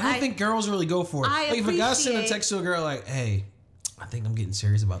anymore. But I don't think girls really go for it. Like if a guy send a text to a girl like, hey, I think I'm getting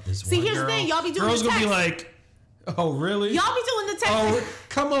serious about this. See, one here's girl. the thing. Y'all be doing girls the text. gonna be like, oh, really? Y'all be doing the text. Oh,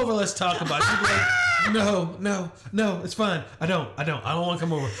 come over. Let's talk about it. She'd be like, no, it's fine. I don't want to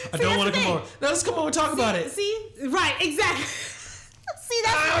come over. I don't want to come over. No, let's come over and talk about it. See, right, exactly. See,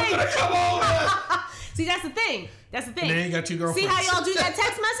 that's the thing. I'm gonna come over. See, that's the thing. And then you got two girlfriends. See how y'all do that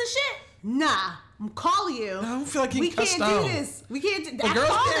text message shit? Nah. I'm calling you. I don't feel like we can't do this. We can't do girls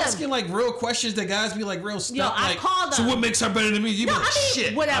be asking like real questions that guys be like real stuff. Yo, like, I called them. So what makes her better than me? You be like,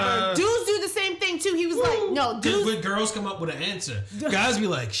 shit. Whatever. Dudes do the same thing too. He was like, no, dudes. When girls come up with an answer, guys be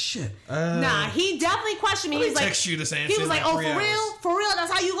like, shit. Nah, he definitely questioned me. He was like, text you this answer. He was like, oh, for hours. real? For real?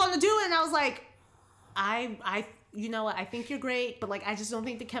 That's how you gonna do it? And I was like, I you know what? I think you're great, but like I just don't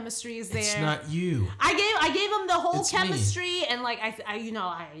think the chemistry is there. It's not you. I gave him the whole It's chemistry, me. and like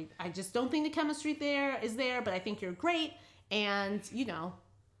I just don't think the chemistry is there, but I think you're great, and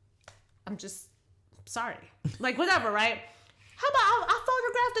I'm just sorry. Like whatever, right? How about I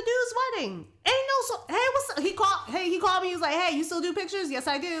photographed the dude's wedding? Ain't no hey, what's up? He called me. He was like, hey, you still do pictures? Yes,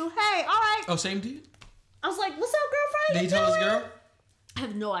 I do. Hey, all right. Oh, same dude. I was like, what's up, girlfriend? Did he tell his girl? I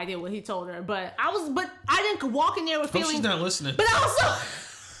have no idea what he told her, but I didn't walk in there with feelings. She's not listening. But also,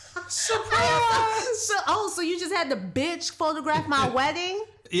 surprise! So you just had the bitch photograph my wedding?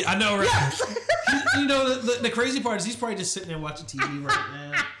 Yeah, I know, right? Yeah. The crazy part is he's probably just sitting there watching TV right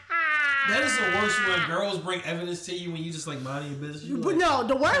now. That is the worst when girls bring evidence to you when you just like minding your business. But no,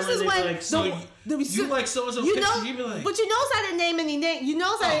 the worst is when like, so you like so-and-so pictures, you be like... But you notice I didn't name any names. You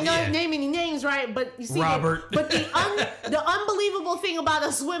notice I didn't name any names, right? But you see... Robert. But the unbelievable thing about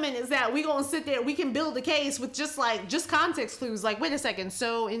us women is that we gonna sit there, we can build a case with just context clues. Like, wait a second,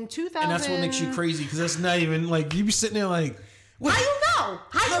 so in 2000... And that's what makes you crazy, because that's not even, like, you be sitting there like... What?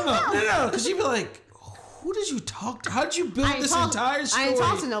 How you know? No, because you be like... Who did you talk to? How did you build this entire story? I ain't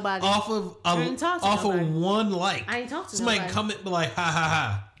talk to nobody. Off of one like. I ain't talk to somebody nobody. come and be like, ha ha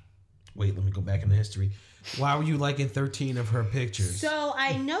ha. Wait, let me go back into history. Why were you liking 13 of her pictures? So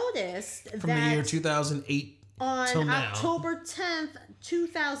I noticed from the year 2008 till now. On October 10th,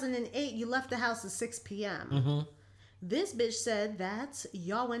 2008, you left the house at 6 p.m. Mm-hmm. This bitch said that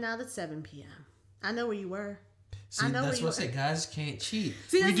y'all went out at 7 p.m. I know where you were. See, that's what I say. Guys can't cheat.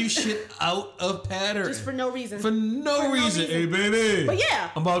 See, we do shit out of pattern. Just for no reason. For no reason. Hey, baby. But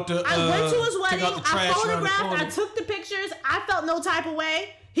yeah. I'm about to I went to his wedding. I photographed. I I took the pictures. I felt no type of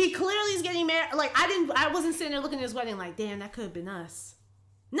way. He clearly is getting married. Like, I wasn't sitting there looking at his wedding like, damn, that could have been us.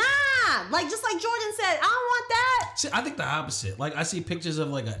 Nah, like just like Jordan said, I don't want that. See, I think the opposite. Like I see pictures of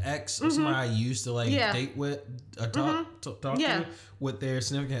like an ex or somebody I used to like date with, talk to with their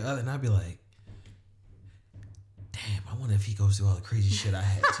significant other, and I'd be like, damn, I wonder if he goes through all the crazy shit I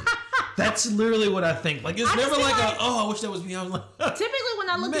had to. That's literally what I think. Like it's never like I wish that was me. I was like, typically when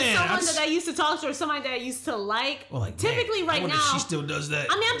I look at someone that I used to talk to or somebody that I used to like, typically right now, she still does that.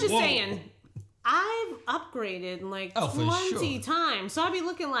 I mean, I'm just saying. I've upgraded like 20 times, so I'd be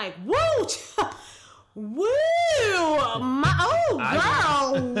looking like, woo, girl,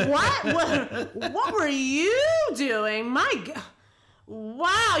 what were you doing? My God,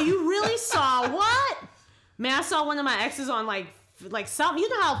 wow, you really saw what? Man, I saw one of my exes on like some. You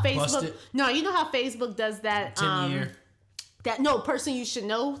know how Facebook? Busted. No, you know how Facebook does that. 10-year. That person you should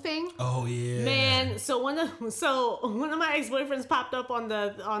know thing. Oh yeah. Man, so one of my ex-boyfriends popped up on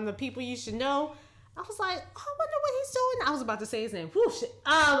the people you should know. I was like, oh, I wonder what he's doing. I was about to say his name. Whew, shit.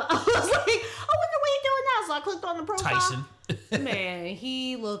 I was like, I wonder what he's doing now. So I clicked on the profile. Tyson. Man,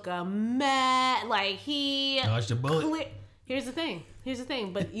 he look a mad. Like he dodged a bullet. Here's the thing.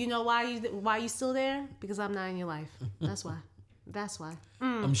 But you know why you still there? Because I'm not in your life. That's why.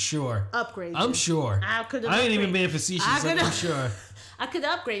 I'm sure. Upgrade. I'm sure. I ain't even being facetious. I'm sure. I could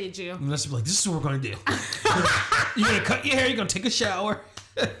have upgraded you. Unless you're like, this is what we're gonna do. You're gonna cut your hair. You're gonna take a shower.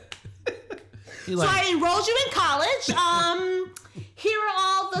 So I enrolled you in college. Here are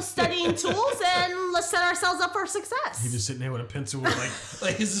all the studying tools, and let's set ourselves up for success. He's just sitting there with a pencil, like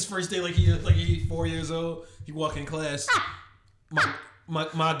it's his first day. Like he's 4 years old. He walk in class.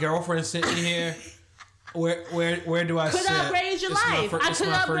 My girlfriend sent me here. Where do I sit? Could upgrade your life. I could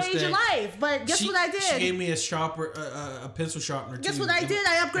upgrade your life, but guess what I did? She gave me a pencil sharpener. Guess what I did?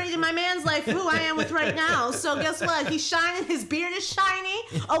 I upgraded my man's life, who I am with right now. So guess what? He's shining. His beard is shiny.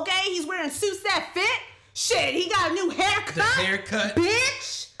 Okay, he's wearing suits that fit. Shit, he got a new haircut. The haircut,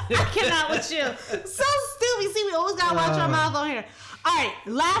 bitch. I cannot with you. So stupid. See, we always gotta watch our mouth on here. All right,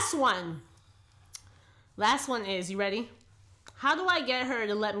 last one. Last one is, you ready? How do I get her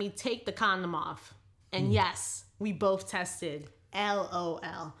to let me take the condom off? And yes, we both tested.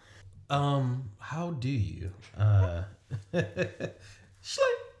 LOL. How do you? Oh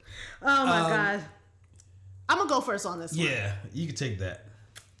my God. I'm gonna go first on this one. Yeah, you can take that.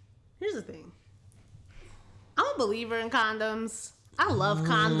 Here's the thing. I'm a believer in condoms. I love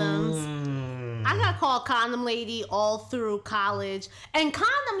condoms. I got called condom lady all through college. And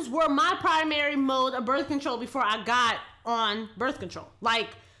condoms were my primary mode of birth control before I got on birth control. Like,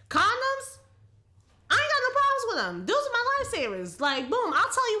 condoms, I ain't got no problems with them. Those are my lifesavers. Like, boom, I'll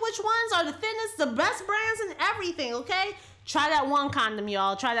tell you which ones are the thinnest, the best brands, and everything, okay? Try that one condom,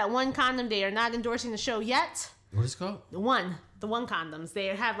 y'all. Try that one condom. They are not endorsing the show yet. What is it called? The one condoms. They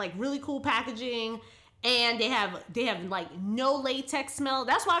have, like, really cool packaging, and they have like, no latex smell.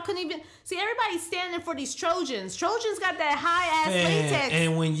 That's why I couldn't even... See, everybody's standing for these Trojans. Trojans got that high-ass latex.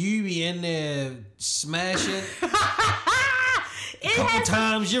 And when you be in there smashing... A couple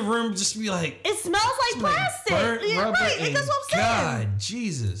times, your room just be like... It smells like plastic. Burnt rubber. Right. That's what I'm saying. God,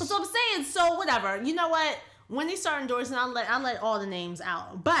 Jesus. That's what I'm saying. So, whatever. You know what? When they start endorsing, I'll let all the names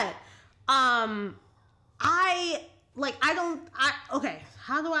out. But, okay,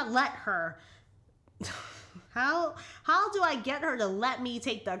 how do I let her... How do I get her to let me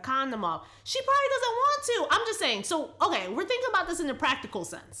take the condom off? She probably doesn't want to. I'm just saying. So, okay, we're thinking about this in a practical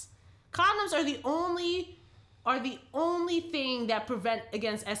sense. Condoms are the only thing that prevent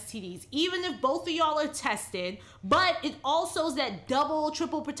against STDs, even if both of y'all are tested. But it also is that double,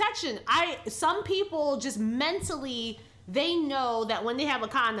 triple protection. Some people just mentally, they know that when they have a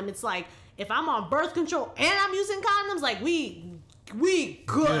condom, it's like, if I'm on birth control and I'm using condoms, like we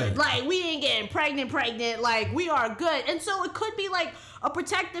good. Like, we ain't getting pregnant. Like, we are good. And so it could be like a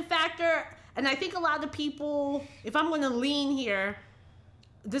protective factor. And I think a lot of people, if I'm going to lean here,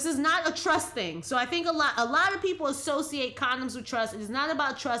 this is not a trust thing. So I think a lot of people associate condoms with trust. It is not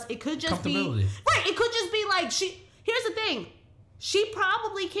about trust. It could just be right. It could just be like, here's the thing. She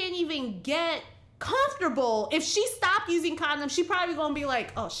probably can't even get comfortable. If she stopped using condoms, she probably gonna be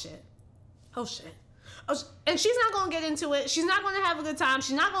like, oh shit. And she's not gonna get into it. She's not gonna have a good time.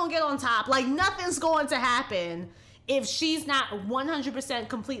 She's not gonna get on top. Like, nothing's going to happen if she's not 100%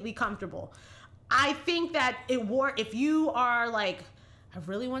 completely comfortable. I think that if you are like, I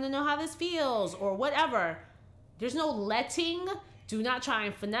really want to know how this feels, or whatever, there's no letting. Do not try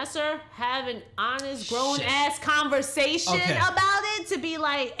and finesse her. Have an honest, grown-ass conversation about it to be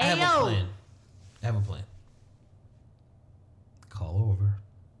like, hey, I have a plan. Call over.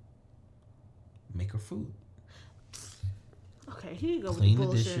 Make her food. Okay, here you go Clean with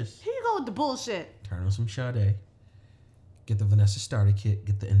the bullshit. dishes. Here you go with the bullshit. Turn on some Sade. Get the Vanessa starter kit.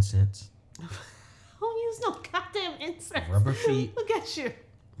 Get the incense. Don't use no goddamn incense. Rubber feet. Look at you.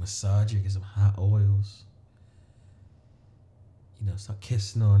 Massage her. Get some hot oils. Start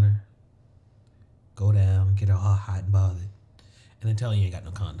kissing on her. Go down. Get her all hot and bothered. And then tell her you ain't got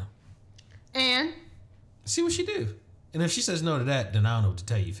no condom. And? See what she do. And if she says no to that, then I don't know what to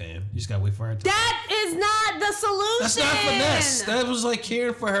tell you, fam. You just gotta wait for her to. That is not the solution. That's not finesse. That was like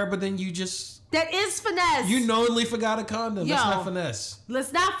caring for her, but then you just. That is finesse. You knowingly forgot a condom. That's not finesse.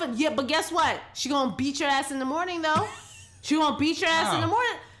 Let's not. Yeah, but guess what? She gonna beat your ass in the morning, though. She gonna beat your ass in the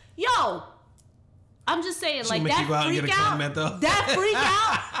morning. Yo, I'm just saying, like that freak out. That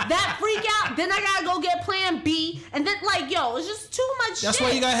freak out. Then I gotta go get Plan B, and then it's just too much. That's shit.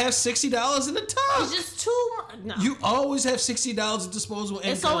 why you gotta have $60 in the tub. It's just too much. No. You always have $60 at disposable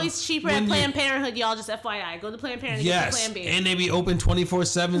income. It's always cheaper at Planned Parenthood, y'all. Just FYI, go to Planned Parenthood. Yes, get Plan B. and they be open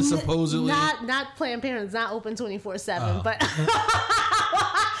 24/7 supposedly. Not Planned Parenthood's not open 24/7, but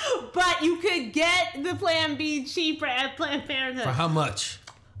but you could get the Plan B cheaper at Planned Parenthood. For how much?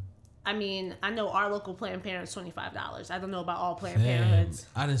 I mean, I know our local Planned Parent's $25. I don't know about all Planned Parenthoods.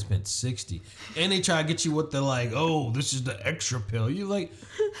 I done spent $60, and they try to get you with the this is the extra pill. You like,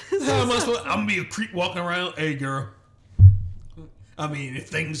 how am I supposed? I'm gonna be a creep walking around. Hey, girl. I mean, if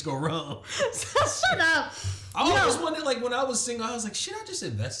things go wrong. Shut up. I always wondered, when I was single, I was like, should I just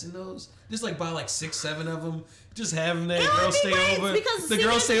invest in those? Just buy 6, 7 of them. Just having that girl stay over. The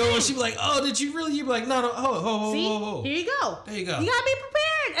girl stay over. She be like, oh, did you really? You be like, no, ho. Here you go. There you go. You gotta be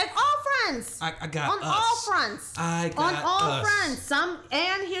prepared at all fronts. I got on us. all fronts. I got on all us. fronts.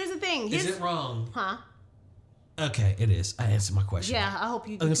 And here's the thing. Is it wrong? Huh? Okay, it is. I answered my question. Yeah, I hope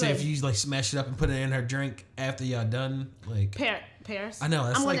you. I'm gonna say if you smash it up and put it in her drink after y'all done, Paris. I know.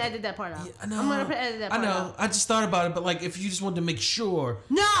 That's I'm gonna edit that part out. Yeah, I know. I'm gonna edit that part out. I know. I just thought about it, but if you just wanted to make sure.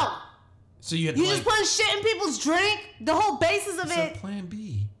 No. So you had to just putting shit in people's drink. The whole basis of it. Plan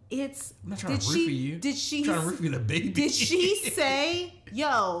B. It's. I'm not trying to root for you. Did she? I'm trying to root for the baby. Did she say,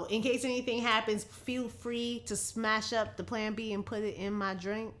 "Yo, in case anything happens, feel free to smash up the Plan B and put it in my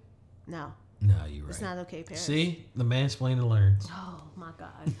drink"? No. No, you're right. It's not okay, Paris. See, the mansplainer learns. Oh my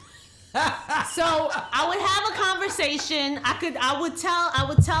God. So I would have a conversation. I would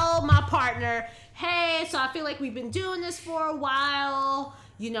tell my partner, hey, so I feel like we've been doing this for a while.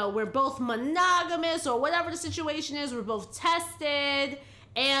 We're both monogamous or whatever the situation is. We're both tested.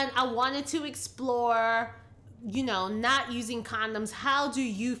 And I wanted to explore, not using condoms. How do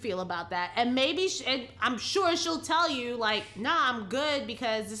you feel about that? And maybe, I'm sure she'll tell you, nah, I'm good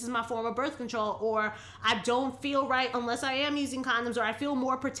because this is my form of birth control. Or I don't feel right unless I am using condoms. Or I feel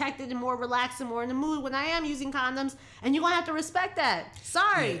more protected and more relaxed and more in the mood when I am using condoms. And you're going to have to respect that.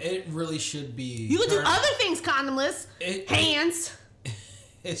 Sorry. Yeah, it really should be. You can do other things condomless. Hands.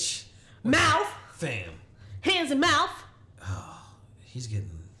 Mouth. Fam. Hands and mouth. Oh, he's getting.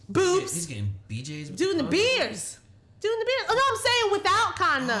 Boobs. He's getting BJ's. Doing the beers. Oh, no, I'm saying without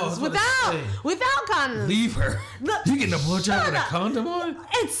condoms. Without condoms. Leave her. Look, you getting a blowjob with a condom on?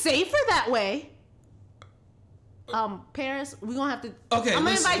 It's safer that way. Paris, we're gonna have to. Okay, I'm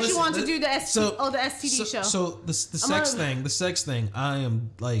gonna invite you on to do the STD show. So the sex thing. I am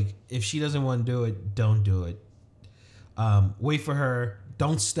if she doesn't want to do it, don't do it. Wait for her.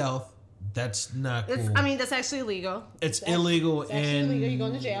 Don't stealth. That's not cool. That's actually illegal. It's illegal, and illegal. You're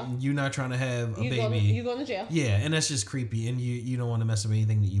going to jail. You're not trying to have a baby. You're going to jail. Yeah, and that's just creepy, and you don't want to mess up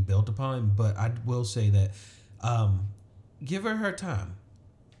anything that you built upon. But I will say that, give her time.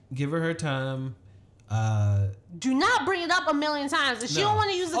 Give her her time. Do not bring it up a million times. If she don't want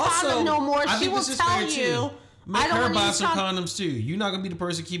to use the condom no more, she will tell you. Make her buy some condoms too. You're not gonna be the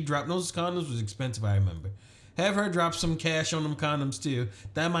person to keep dropping those condoms. Was expensive, I remember. Have her drop some cash on them condoms too.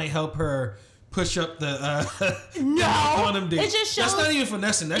 That might help her push up the condom deal. It just shows. That's not even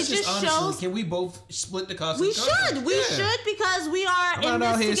finessing. That's just honestly. Shows, can we both split the cost? We should. We should because we are I'm in not this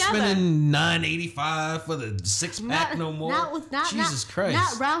out here together. spending $9.85 for the 6-pack no more. Jesus Christ!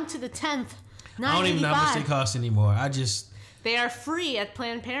 Not round to the 10th. I don't even know how much they cost anymore. They are free at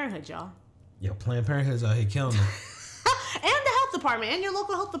Planned Parenthood, y'all. Yo, Planned Parenthood's out here killing them. And the health department and your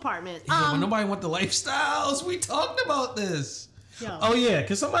local health department. Yeah, but nobody want the lifestyles. We talked about this. Yo. Oh yeah,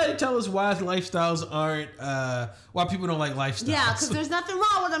 can somebody tell us why lifestyles aren't? Why people don't like lifestyles? Yeah, because there's nothing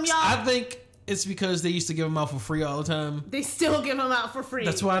wrong with them, y'all. I think it's because they used to give them out for free all the time. They still give them out for free.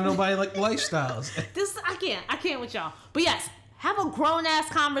 That's why nobody like lifestyles. I can't with y'all. But yes, have a grown ass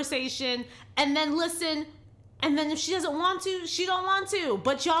conversation and then listen. And then if she doesn't want to, she don't want to.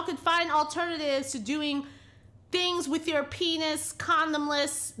 But y'all could find alternatives to doing things with your penis,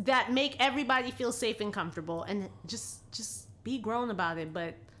 condomless, that make everybody feel safe and comfortable. And just be grown about it.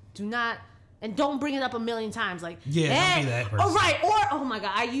 But do not And don't bring it up a million times. Like, don't be that person. Oh, right. Or, oh my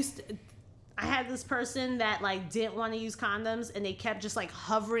God, I had this person that like didn't want to use condoms and they kept just like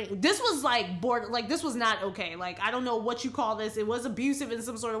hovering. This was like this was not okay. Like, I don't know what you call this. It was abusive in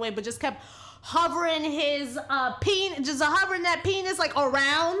some sort of way, but just kept hovering his hovering that penis like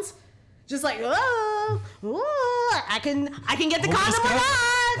around. Just like, oh, I can get the condom or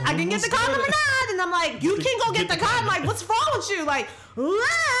not. I can get the condom or not. And I'm like, you can go get the condom. Like, what's wrong with you? Like,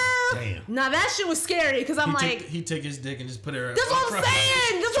 damn. Now that shit was scary because he took his dick and just put it. That's what I'm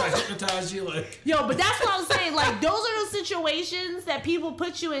saying. Try to hypnotize you, like. Yo, but that's what I'm saying. Like, those are the situations that people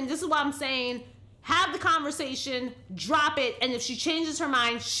put you in. This is what I'm saying. Have the conversation, drop it, and if she changes her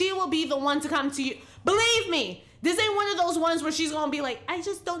mind, she will be the one to come to you. Believe me. This ain't one of those ones where she's gonna be like, I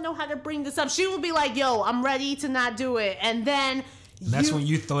just don't know how to bring this up. She will be like, yo, I'm ready to not do it. And then that's when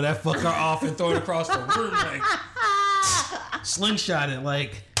you throw that fucker off and throw it across the room, like slingshot it,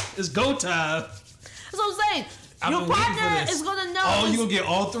 like it's go time. That's what I'm saying. Your partner is gonna know. Oh, you gonna get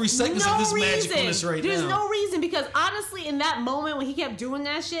all 3 seconds of this magicalness right now. There's no reason because honestly, in that moment when he kept doing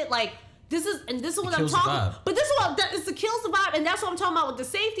that shit, like. This is what I'm talking about. But this is it's the kills the vibe, and that's what I'm talking about with the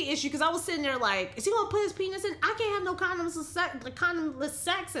safety issue. Because I was sitting there like, is he gonna put his penis in? I can't have no condomless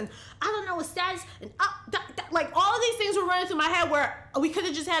sex, and I don't know his status, and like all of these things were running through my head where we could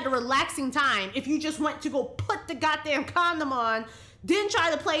have just had a relaxing time if you just went to go put the goddamn condom on, didn't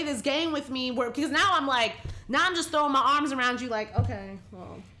try to play this game with me. Because now I'm just throwing my arms around you like, okay,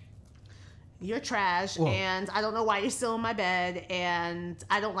 well. You're trash, and I don't know why you're still in my bed, and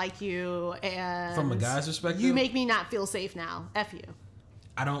I don't like you, and... From a guy's perspective? You make me not feel safe now. F you.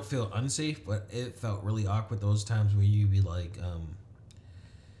 I don't feel unsafe, but it felt really awkward those times where you be like,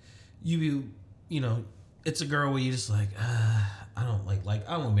 it's a girl where you just like, I don't like,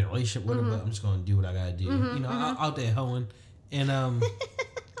 I don't want to be in a relationship with her, but I'm just going to do what I got to do. Out there hoeing, and...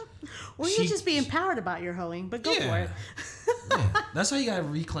 well, you're just being empowered about your hoeing, but go for it. Yeah, that's how you gotta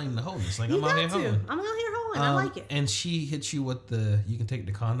reclaim the hoeness. Like, I'm out here hoeing. I'm out here hoeing. I like it. And she hits you with you can take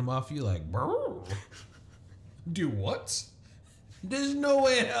the condom off you, like, bro. Do what? There's no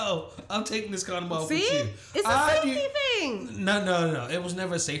way in hell I'm taking this condom off with you. It's a safety thing. No. It was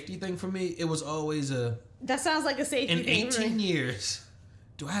never a safety thing for me. It was always That sounds like a safety thing. In 18 years,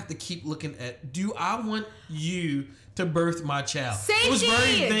 do I have to keep looking at, do I want you to birth my child? Safety. It was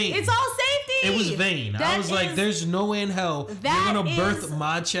very vain. It's all safety. It was vain. I was like, there's no way in hell you're going to birth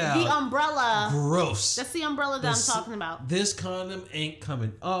my child. The umbrella. Gross. That's the umbrella that I'm talking about. This condom ain't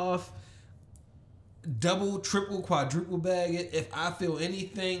coming off. Double, triple, quadruple bag it. If I feel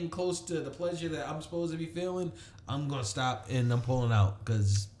anything close to the pleasure that I'm supposed to be feeling, I'm going to stop and I'm pulling out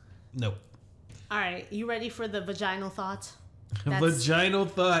because, nope. All right. You ready for the vaginal thought? Vaginal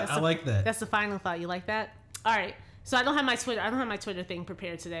thought. I like that. That's the final thought. You like that? All right. So I don't have my Twitter thing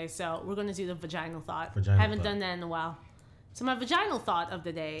prepared today, so we're gonna do the vaginal thought. Haven't done that in a while. So my vaginal thought of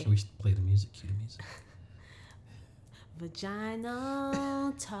the day. Can we play the music? Cue the music.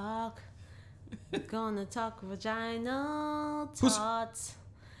 Vaginal talk. We're gonna talk vaginal thoughts.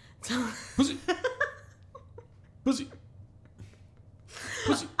 Pussy. Pussy.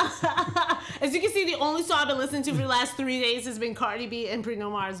 Pussy. As you can see, the only song I've been listening to for the last 3 days has been Cardi B and Bruno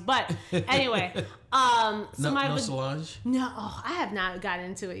Mars. But anyway, no Solange. No, I have not gotten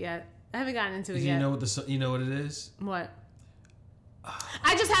into it yet. I haven't gotten into it yet. You know what it is? What?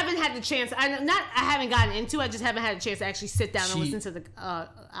 I just haven't had the chance. I haven't gotten into it. I just haven't had a chance to actually sit down and listen to the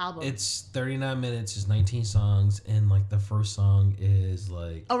album. It's 39 minutes. It's 19 songs, and like the first song is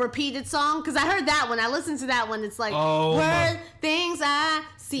like a repeated song. Because I heard that one. I listened to that one. It's like things I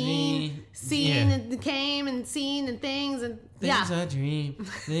seen and came and seen and things and things I dream,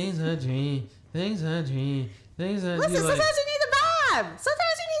 things I dream, things I dream, things I. Listen, sometimes you need the vibe.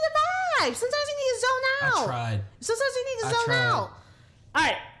 Sometimes you need the vibe. Sometimes you need to zone out. I tried. Sometimes you need to zone out. All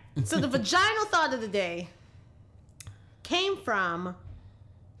right, so the vaginal thought of the day came from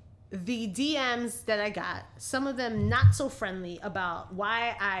the DMs that I got. Some of them not so friendly about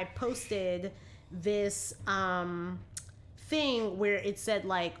why I posted this thing where it said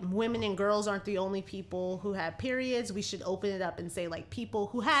like women and girls aren't the only people who have periods. We should open it up and say like people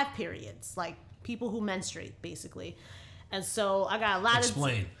who have periods, like people who menstruate, basically. And so I got a lot of...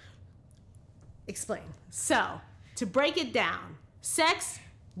 Explain. So, to break it down, sex,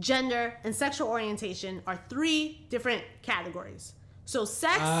 gender, and sexual orientation are 3 different categories. So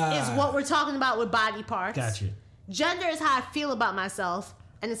sex is what we're talking about with body parts. Gotcha. Gender is how I feel about myself.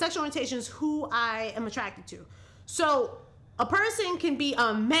 And the sexual orientation is who I am attracted to. So a person can be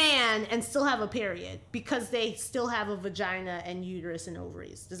a man and still have a period because they still have a vagina and uterus and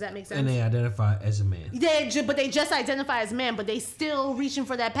ovaries. Does that make sense? And they identify as a man. But they just identify as men, but they still reaching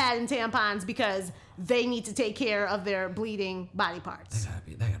for that pad and tampons because they need to take care of their bleeding body parts.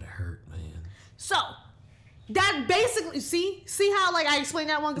 That gotta hurt, man. So that basically, see how like I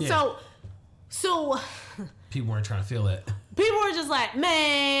explained that one. Yeah. So people weren't trying to feel that. People were just like,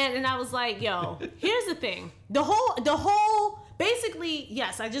 man, and I was like, yo, here's the thing. The whole basically,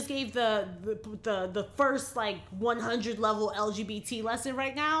 yes, I just gave the first like 100 level LGBT lesson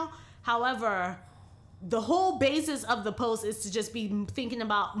right now. However, the whole basis of the post is to just be thinking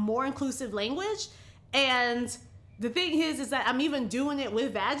about more inclusive language. And the thing is that I'm even doing it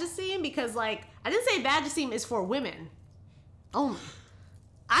with Vagicine because like, I didn't say Vagicine is for women only.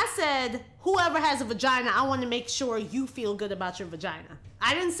 I said, whoever has a vagina, I want to make sure you feel good about your vagina.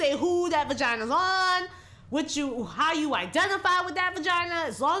 I didn't say who that vagina's on, how you identify with that vagina.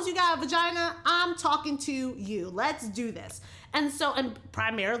 As long as you got a vagina, I'm talking to you. Let's do this. And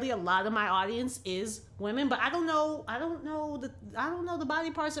primarily a lot of my audience is women, but I don't know the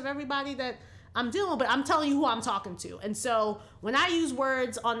body parts of everybody that I'm dealing with, but I'm telling you who I'm talking to. And so when I use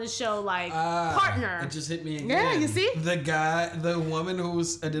words on the show like partner, it just hit me again. Yeah, you see? The woman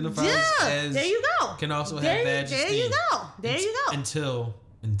who's identifies as there you go. Can also have vaginal. There you go.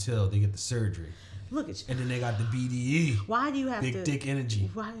 Until they get the surgery. Look at you. And then they got the BDE. Why do you have big dick energy?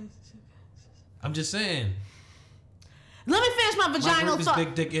 Why? I'm just saying. Let me finish my vaginal talk.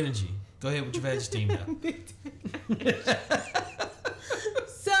 Big dick energy. Go ahead with your Vagicine now.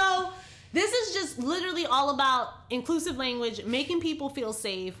 So this is just literally all about inclusive language, making people feel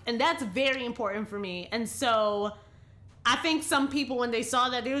safe, and that's very important for me. And so I think some people, when they saw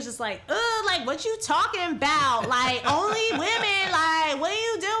that, they was just like, ugh, like, what you talking about? Like, only women, like, what are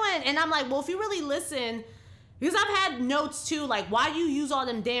you doing? And I'm like, well, if you really listen, because I've had notes too, like, why do you use all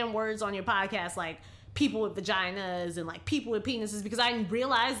them damn words on your podcast, like people with vaginas and like people with penises? Because I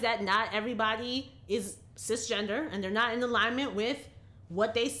realized that not everybody is cisgender and they're not in alignment with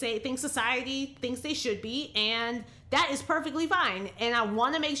what they think society thinks they should be, and that is perfectly fine. And I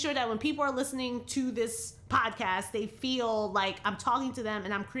want to make sure that when people are listening to this podcast, they feel like I'm talking to them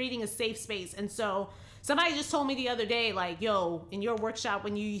and I'm creating a safe space. And so somebody just told me the other day, like, yo, in your workshop,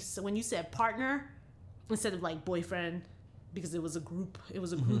 when you said partner instead of like boyfriend, because it was a group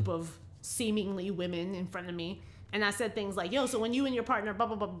of seemingly women in front of me, and I said things like, yo, so when you and your partner blah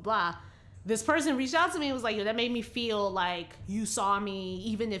blah blah blah blah, this person reached out to me and was like, yo, that made me feel like you saw me,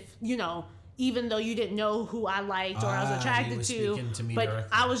 even though you didn't know who I liked or I was attracted to but directly.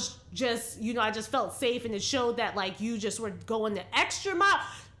 I was just, I just felt safe, and it showed that like you just were going the extra mile.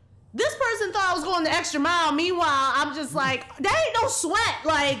 This person thought I was going the extra mile. Meanwhile, I'm just like, that ain't no sweat.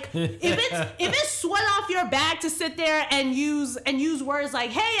 Like, if it's sweat off your back to sit there and use words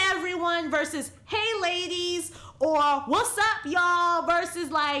like, hey everyone versus hey ladies, or what's up y'all versus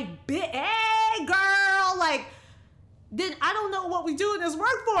like, hey girl, like, then I don't know what we doing this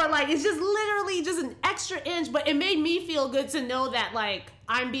work for. Like, it's just literally just an extra inch, but it made me feel good to know that like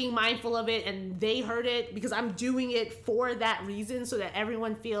I'm being mindful of it and they heard it, because I'm doing it for that reason, so that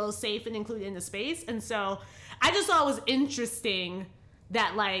everyone feels safe and included in the space. And so I just thought it was interesting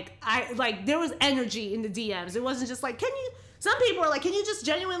that like there was energy in the DMs. It wasn't just like, some people are like, can you just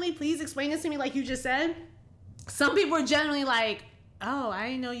genuinely please explain this to me like you just said? Some people are genuinely like, oh, I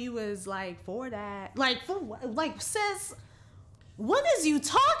didn't know you was like for that. Like, for what? Like, sis, what is you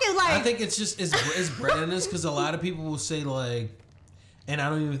talking like? I think it's just it's brandedness, because a lot of people will say like, and I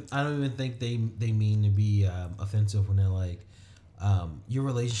don't even think they mean to be offensive when they're like, your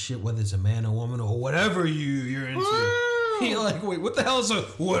relationship, whether it's a man or woman or whatever you're into. You're like, wait, what the hell is a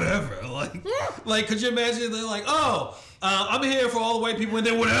whatever? Like, could you imagine they're like, oh, I'm here for all the white people, and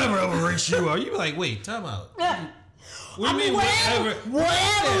then whatever, I'll rate you out. You'd be like, wait, time out. What do you mean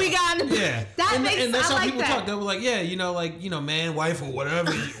whatever we got in the and that's how people talk. They were like, yeah, man, wife, or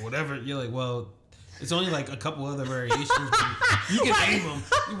whatever. You're like, well, it's only like a couple other variations. You can name them.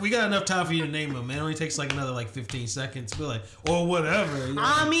 We got enough time for you to name them. Man, it only takes like another like 15 seconds. Be like, or whatever.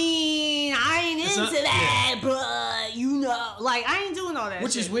 I mean, I ain't into that, but like, I ain't doing all that.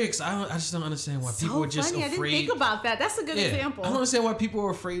 Which is weird, because I just don't understand why people are just afraid. I didn't think about that. That's a good example. I don't understand why people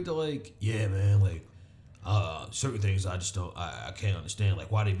are afraid to like, yeah, man, like, certain things I just don't, I can't understand,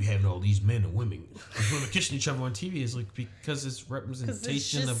 like why they be having all these men and women kissing each other on TV. Is like, because it's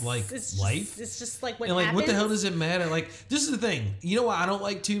representation of like life. It's just like what and like happens. What the hell does it matter? Like, this is the thing. You know why I don't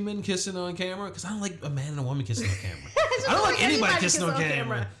like two men kissing on camera? Because I don't like a man and a woman kissing on camera. I don't like anybody kissing on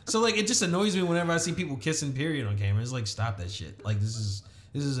camera. So like, it just annoys me whenever I see people kissing period on camera. It's like, stop that shit. Like, this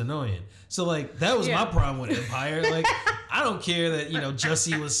is annoying. So like, that was my problem with Empire. Like, I I don't care that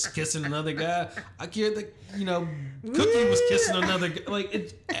Jussie was kissing another guy. I care that Cookie was kissing another guy. Like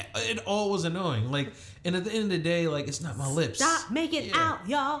it all was annoying. Like, and at the end of the day, like, it's not my lips. Stop making out,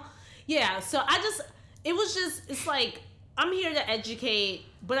 y'all. Yeah. So it's like, I'm here to educate,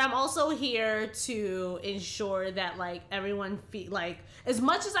 but I'm also here to ensure that, like, everyone like, as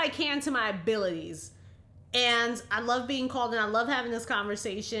much as I can to my abilities. And I love being called, and I love having this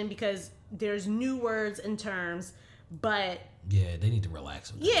conversation because there's new words and terms, but yeah, they need to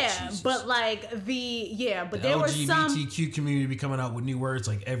relax with that. Yeah, Jesus. But like but there were some LGBTQ community be coming out with new words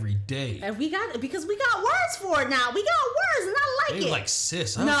like every day. And we got words for it now. We got words, and I like they it. Like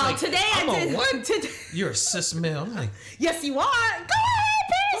cis. Today I did. What? You're a cis male. I'm like, yes, you are. Go ahead,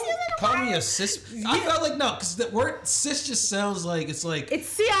 Pierce. Call me a cis. Yeah. I felt like no, because the word cis just sounds like it's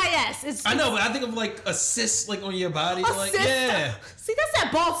CIS. I know, but I think of like a cis like on your body. Like cyst. Yeah. See, that's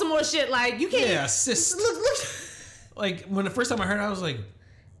that Baltimore shit. Like you can't. Yeah, cis. Look. Like when the first time I heard it, I was like,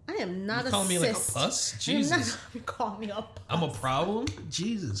 I am not calling me like a puss? Jesus. You call me a puss. I'm a problem?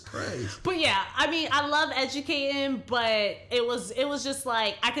 Jesus Christ. But yeah, I mean, I love educating, but it was just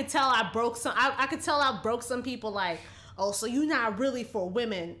like, I could tell I broke some people, like, oh, so you're not really for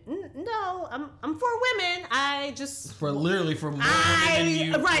women. No, I'm for women. I just literally for more women than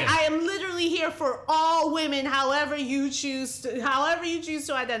you. Right, yeah. I am literally here for all women, however you choose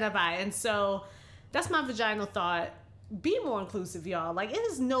to identify. And so that's my vaginal thought. Be more inclusive, y'all. Like, it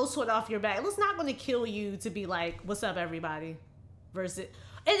is no sweat off your back. It's not going to kill you to be like, what's up, everybody? And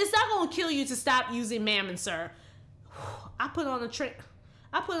it's not going to kill you to stop using ma'am and sir. I put on a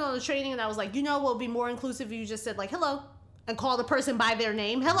training, and I was like, what would be more inclusive if you just said, like, hello, and call the person by their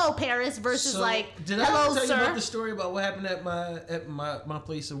name. Hello, Paris, versus hello, sir. Did I ever tell you about the story about what happened at my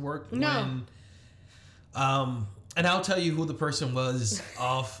place of work? No. And I'll tell you who the person was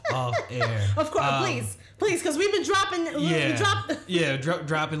off air. Of course, please, because we've been dropping.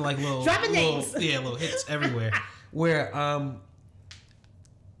 Dropping like dropping names. Little hits everywhere. Where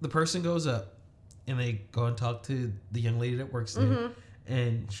the person goes up and they go and talk to the young lady that works there, mm-hmm.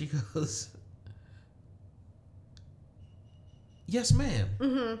 and she goes, "Yes, ma'am."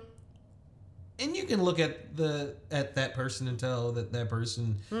 Mm-hmm. And you can look at that person and tell that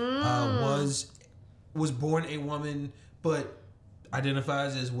person was born a woman, but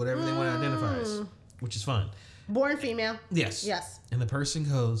identifies as whatever they want to identify as, which is fine. Born female. Yes. Yes. And the person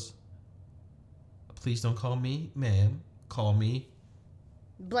goes, "Please don't call me ma'am. Call me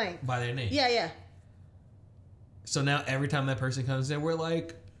blank by their name." Yeah. So now every time that person comes in, we're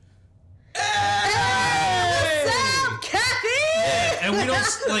like, "Hey, what's up, Kathy?" Yeah. And we don't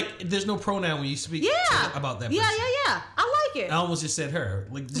there's no pronoun when you speak about that person. Yeah. I like it. I almost just said her.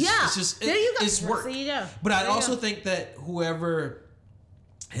 Like, it's just there you go. It's work. But I also think that whoever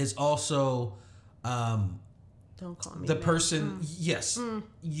has also don't call me the person. Yes,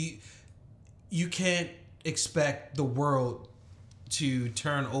 you can't expect the world to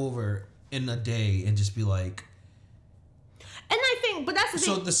turn over in a day and just be like. And I think, but that's the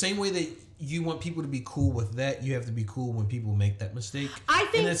thing. So the same way that you want people to be cool with that, you have to be cool when people make that mistake. I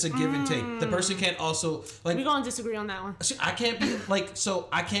think, and it's a give and take. The person can't also like. We're gonna disagree on that one. I can't be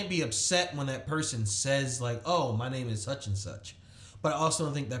I can't be upset when that person says like, "Oh, my name is such and such," but I also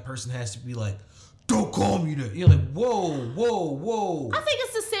don't think that person has to be like, "Don't call me that." You're like, whoa. I think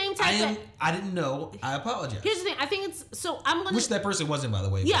it's the same type. I didn't know. I apologize. Here's the thing. I think it's so. I'm gonna. Which that person wasn't, by the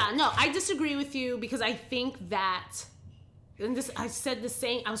way. Yeah. No, I disagree with you because I think that. And I said the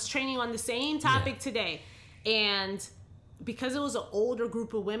same. I was training on the same topic today, and because it was an older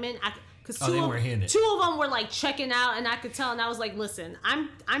group of women, because two of them were like checking out, and I could tell, and I was like, "Listen,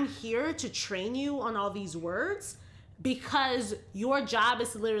 I'm here to train you on all these words because your job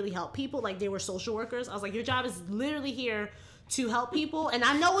is to literally help people." Like, they were social workers. I was like, "Your job is literally here to help people," and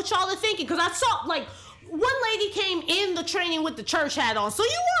I know what y'all are thinking because I saw like one lady came in the training with the church hat on, so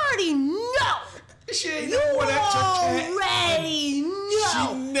you already know. She ain't never wore that church hat. Already know. She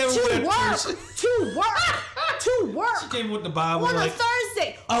never wore that church. To work. She came with the Bible on like, a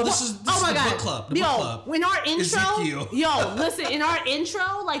Thursday. Oh, this is the book club. The book club. In our intro, Ezekiel. Listen, in our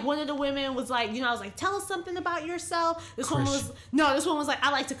intro, like, one of the women was like, I was like, "Tell us something about yourself." This one was like,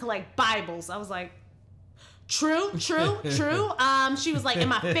 "I like to collect Bibles." I was like, True. She was like, "And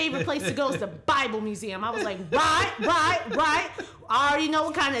my favorite place to go is the Bible Museum." I was like, right. I already know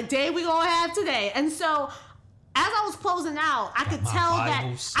what kind of day we gonna have today. And so, as I was closing out, I could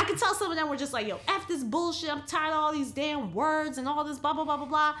tell some of them were just like, "Yo, F this bullshit. I'm tired of all these damn words and all this blah, blah, blah, blah,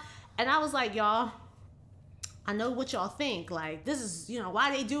 blah." And I was like, "Y'all, I know what y'all think. Like, this is,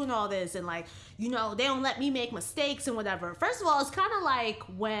 why they doing all this. And like, they don't let me make mistakes and whatever." First of all, it's kind of like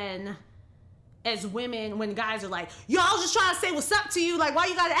when as women when guys are like, yo, I was just trying to say what's up to you. Like, why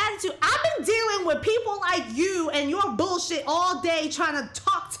you got an attitude? I've been dealing with people like you and your bullshit all day, trying to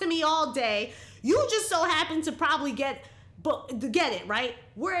talk to me all day. You just so happen to probably get it, right?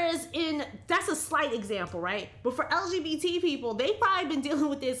 Whereas that's a slight example, right? But for LGBT people, they've probably been dealing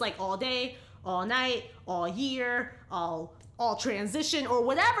with this like all day, all night, all year, all transition, or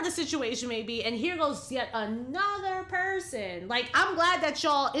whatever the situation may be. And here goes yet another person. Like, I'm glad that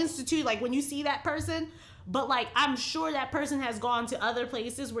y'all institute, like, when you see that person, but like, I'm sure that person has gone to other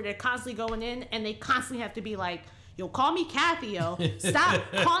places where they're constantly going in and they constantly have to be like, yo, call me Kathy, yo. Stop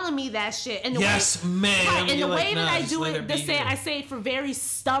calling me that shit. And the yes, way, ma'am. Right, and the like, way that I do it, I here. say for very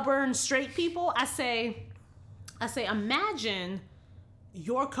stubborn straight people, I say, imagine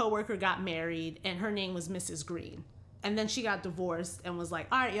your coworker got married and her name was Mrs. Green. And then she got divorced and was like,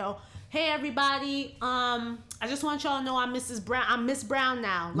 all right, yo, hey everybody, I just want y'all to know I'm Mrs. Brown. I'm Miss Brown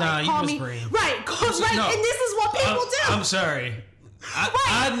now. Like, nah, call you me Miss Green. Right, No, and this is what people do. I'm sorry.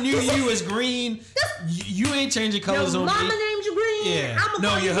 I knew you as green. You ain't changing colors your on me. mama named you Green. Yeah. I'm gonna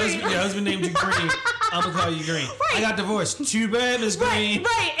call you Green. Your husband named you Green. I'm gonna call you Green. Right. I got divorced. Too bad, Miss Green.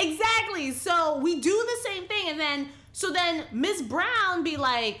 Right, exactly. So we do the same thing, and then Miss Brown be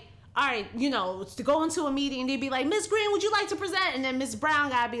like, all right, to go into a meeting, they'd be like, Miss Green, would you like to present? And then Miss Brown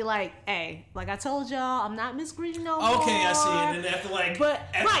gotta be like, hey, like I told y'all, I'm not Miss Green no more. Okay, I see. And then after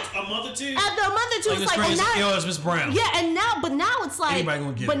a month or two, it's like, yo, it's Miss Brown. Yeah, and now it's like, anybody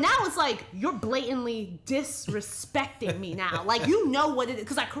gonna get it. Now it's like you're blatantly disrespecting me now. Like, you know what it is,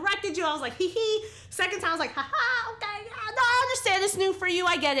 because I corrected you. I was like, hee hee. Second time, I was like, haha, okay, yeah, no, I understand. It's new for you.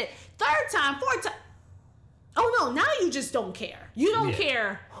 I get it. Third time, fourth time. Oh no, now you just don't care. You don't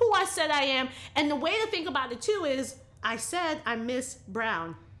care who I said I am. And the way to think about it too is, I said I'm Miss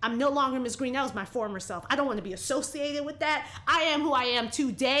Brown. I'm no longer Miss Green. That was my former self. I don't want to be associated with that. I am who I am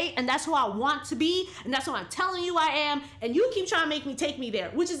today, and that's who I want to be, and that's what I'm telling you I am. And you keep trying to make me take me there,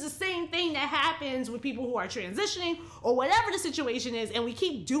 which is the same thing that happens with people who are transitioning or whatever the situation is, and we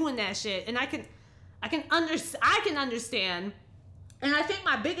keep doing that shit. And I can understand. And I think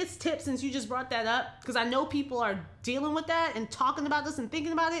my biggest tip, since you just brought that up, because I know people are dealing with that and talking about this and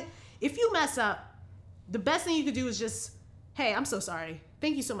thinking about it, if you mess up, the best thing you could do is just, hey, I'm so sorry.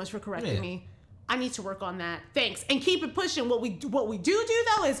 Thank you so much for correcting me. I need to work on that. Thanks. And keep it pushing. What we do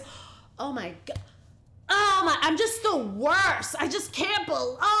though is, oh my God. Oh my, I'm just the worst. I can't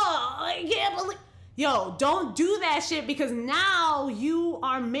believe. Yo, don't do that shit, because now you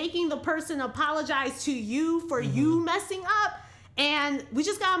are making the person apologize to you for you messing up. And we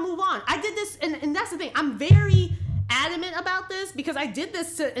just gotta move on. I did this, and that's the thing. I'm very adamant about this because I did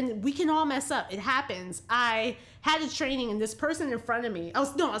this and we can all mess up. It happens. I had a training, and this person in front of me, I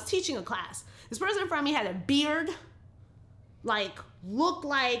was teaching a class. This person in front of me had a beard, like, looked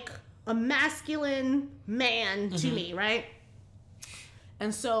like a masculine man to me, right?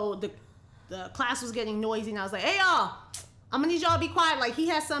 And so the class was getting noisy, and I was like, hey y'all, I'm gonna need y'all to be quiet. Like, he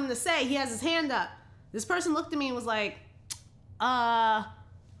has something to say. He has his hand up. This person looked at me and was like, my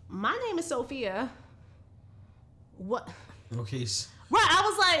name is Sophia. What? Okay. Right, I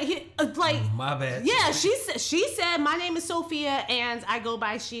was like, my bad. Yeah, she said my name is Sophia and I go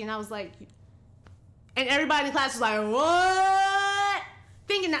by she, and I was like, and everybody in the class was like, what?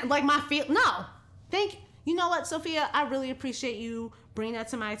 Thinking that, like, you know what, Sophia? I really appreciate you bringing that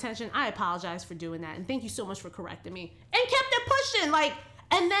to my attention. I apologize for doing that, and thank you so much for correcting me. And kept it pushing, like.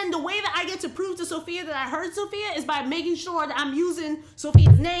 And then the way that I get to prove to Sophia that I heard Sophia is by making sure that I'm using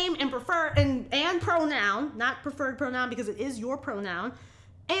Sophia's name and and pronoun, not preferred pronoun because it is your pronoun,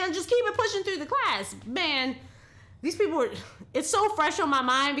 and just keep it pushing through the class. Man, these people it's so fresh on my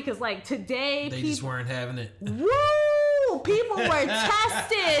mind because, like, today they just weren't having it. Woo! People were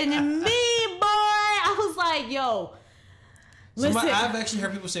testing me, boy. I was like, yo, listen. I've actually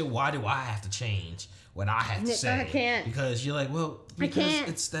heard people say, why do I have to change what I have to say? I can't. Because you're like, well, because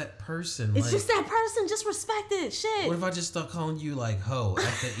it's that person. It's like, just that person. Just respect it. Shit. What if I just start calling you, like, ho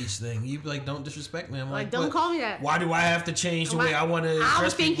after each thing? You'd be like, don't disrespect me. I'm like, don't call me that. Why do I have to change the way I want to address I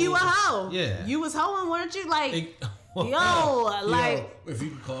would think people? you a hoe. Yeah. You was hoeing, weren't you? Like, if you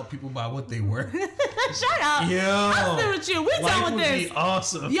could call people by what they were. Shut up. Yo. I'm through with you. We're done with this. Be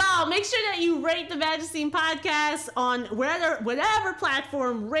awesome. Y'all, make sure that you rate the Vagistine podcast on whatever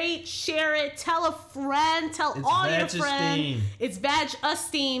platform. Rate, share it, tell a friend, tell all your friends. It's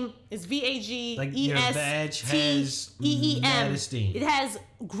Vag-Esteem. It's VAG-ESTEEM. Like, your vag has mad esteem. It has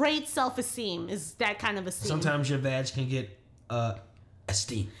great self-esteem. Is that kind of esteem. Sometimes your vag can get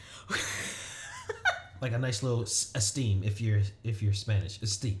esteem. Like a nice little esteem if you're Spanish.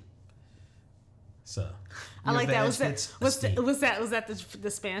 Esteem. So I like that. Was esteem. that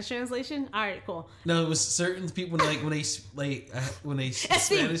the Spanish translation? All right, cool. No, it was certain people when they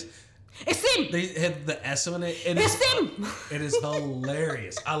Spanish. Esteem. They have the S on it. And it is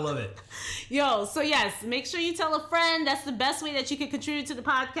hilarious. I love it. Yo, so yes, make sure you tell a friend. That's the best way that you can contribute to the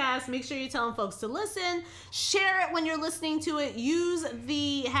podcast. Make sure you're telling folks to listen. Share it when you're listening to it. Use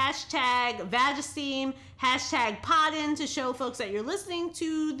the hashtag Vagesteem, hashtag Podden to show folks that you're listening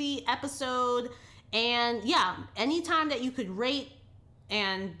to the episode. And yeah, anytime that you could rate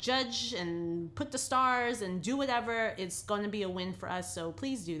and judge and put the stars and do whatever, it's going to be a win for us. So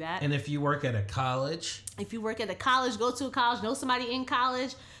please do that. And if you work at a college. If you work at a college, go to a college, know somebody in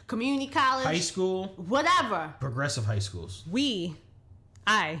college, community college. High school. Whatever. Progressive high schools.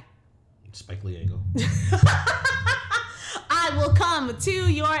 Spike Lee Angle. I will come to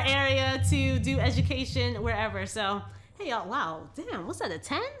your area to do education wherever. So, hey, y'all. Wow. Damn. What's that, a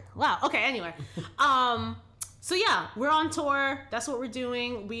 10? Wow. Okay, anyway. So yeah, we're on tour. That's what we're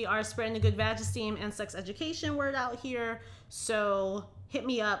doing. We are spreading the good Vagesteem and sex education word out here. So hit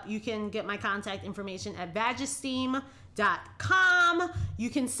me up. You can get my contact information at vagesteem.com.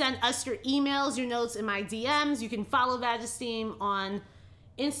 You can send us your emails, your notes in my DMs. You can follow Vagesteem on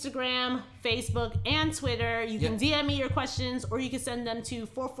Instagram, Facebook, and Twitter. You can DM me your questions, or you can send them to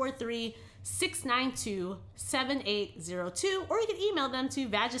 443-692-7802, or you can email them to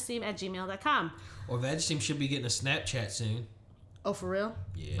vagesteem@gmail.com. Or Vagesteem should be getting a Snapchat soon. Oh, for real?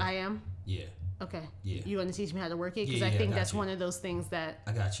 Yeah. I am? Yeah. Okay. Yeah. You want to teach me how to work it? Because Yeah, I think I that's you. one of those things that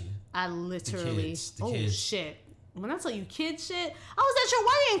I got you. I literally... The kids. Shit. When I tell you kid shit, I was at your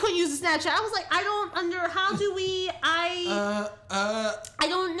wedding and couldn't use the Snapchat. I was like, how do we... I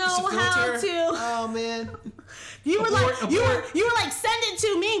don't know how to... Oh, man. You were like, send it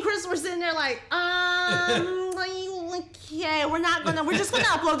to me, and Chris were sitting there like, okay, we're just gonna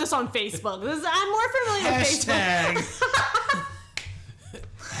upload this on Facebook. I'm more familiar with Facebook.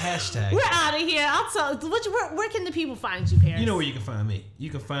 Hashtag. We're out of here. I'll tell. Where can the people find you, Paris? You know where you can find me.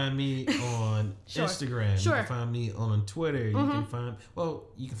 You can find me on Instagram. Sure. You can find me on Twitter. You can find me on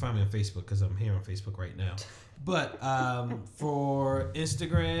Facebook because I'm here on Facebook right now. But for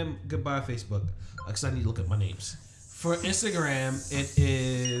Instagram, goodbye Facebook, because I need to look up my names. For Instagram, it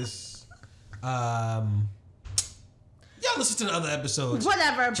is y'all listen to the other episodes.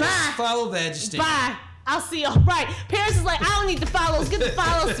 Whatever. Just bye. Follow Vagesteem. Bye. I'll see y'all. Right. Paris is like, I don't need the follows. Get the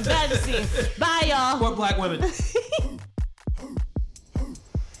follows to Vagesteem. Bye, y'all. Or black women.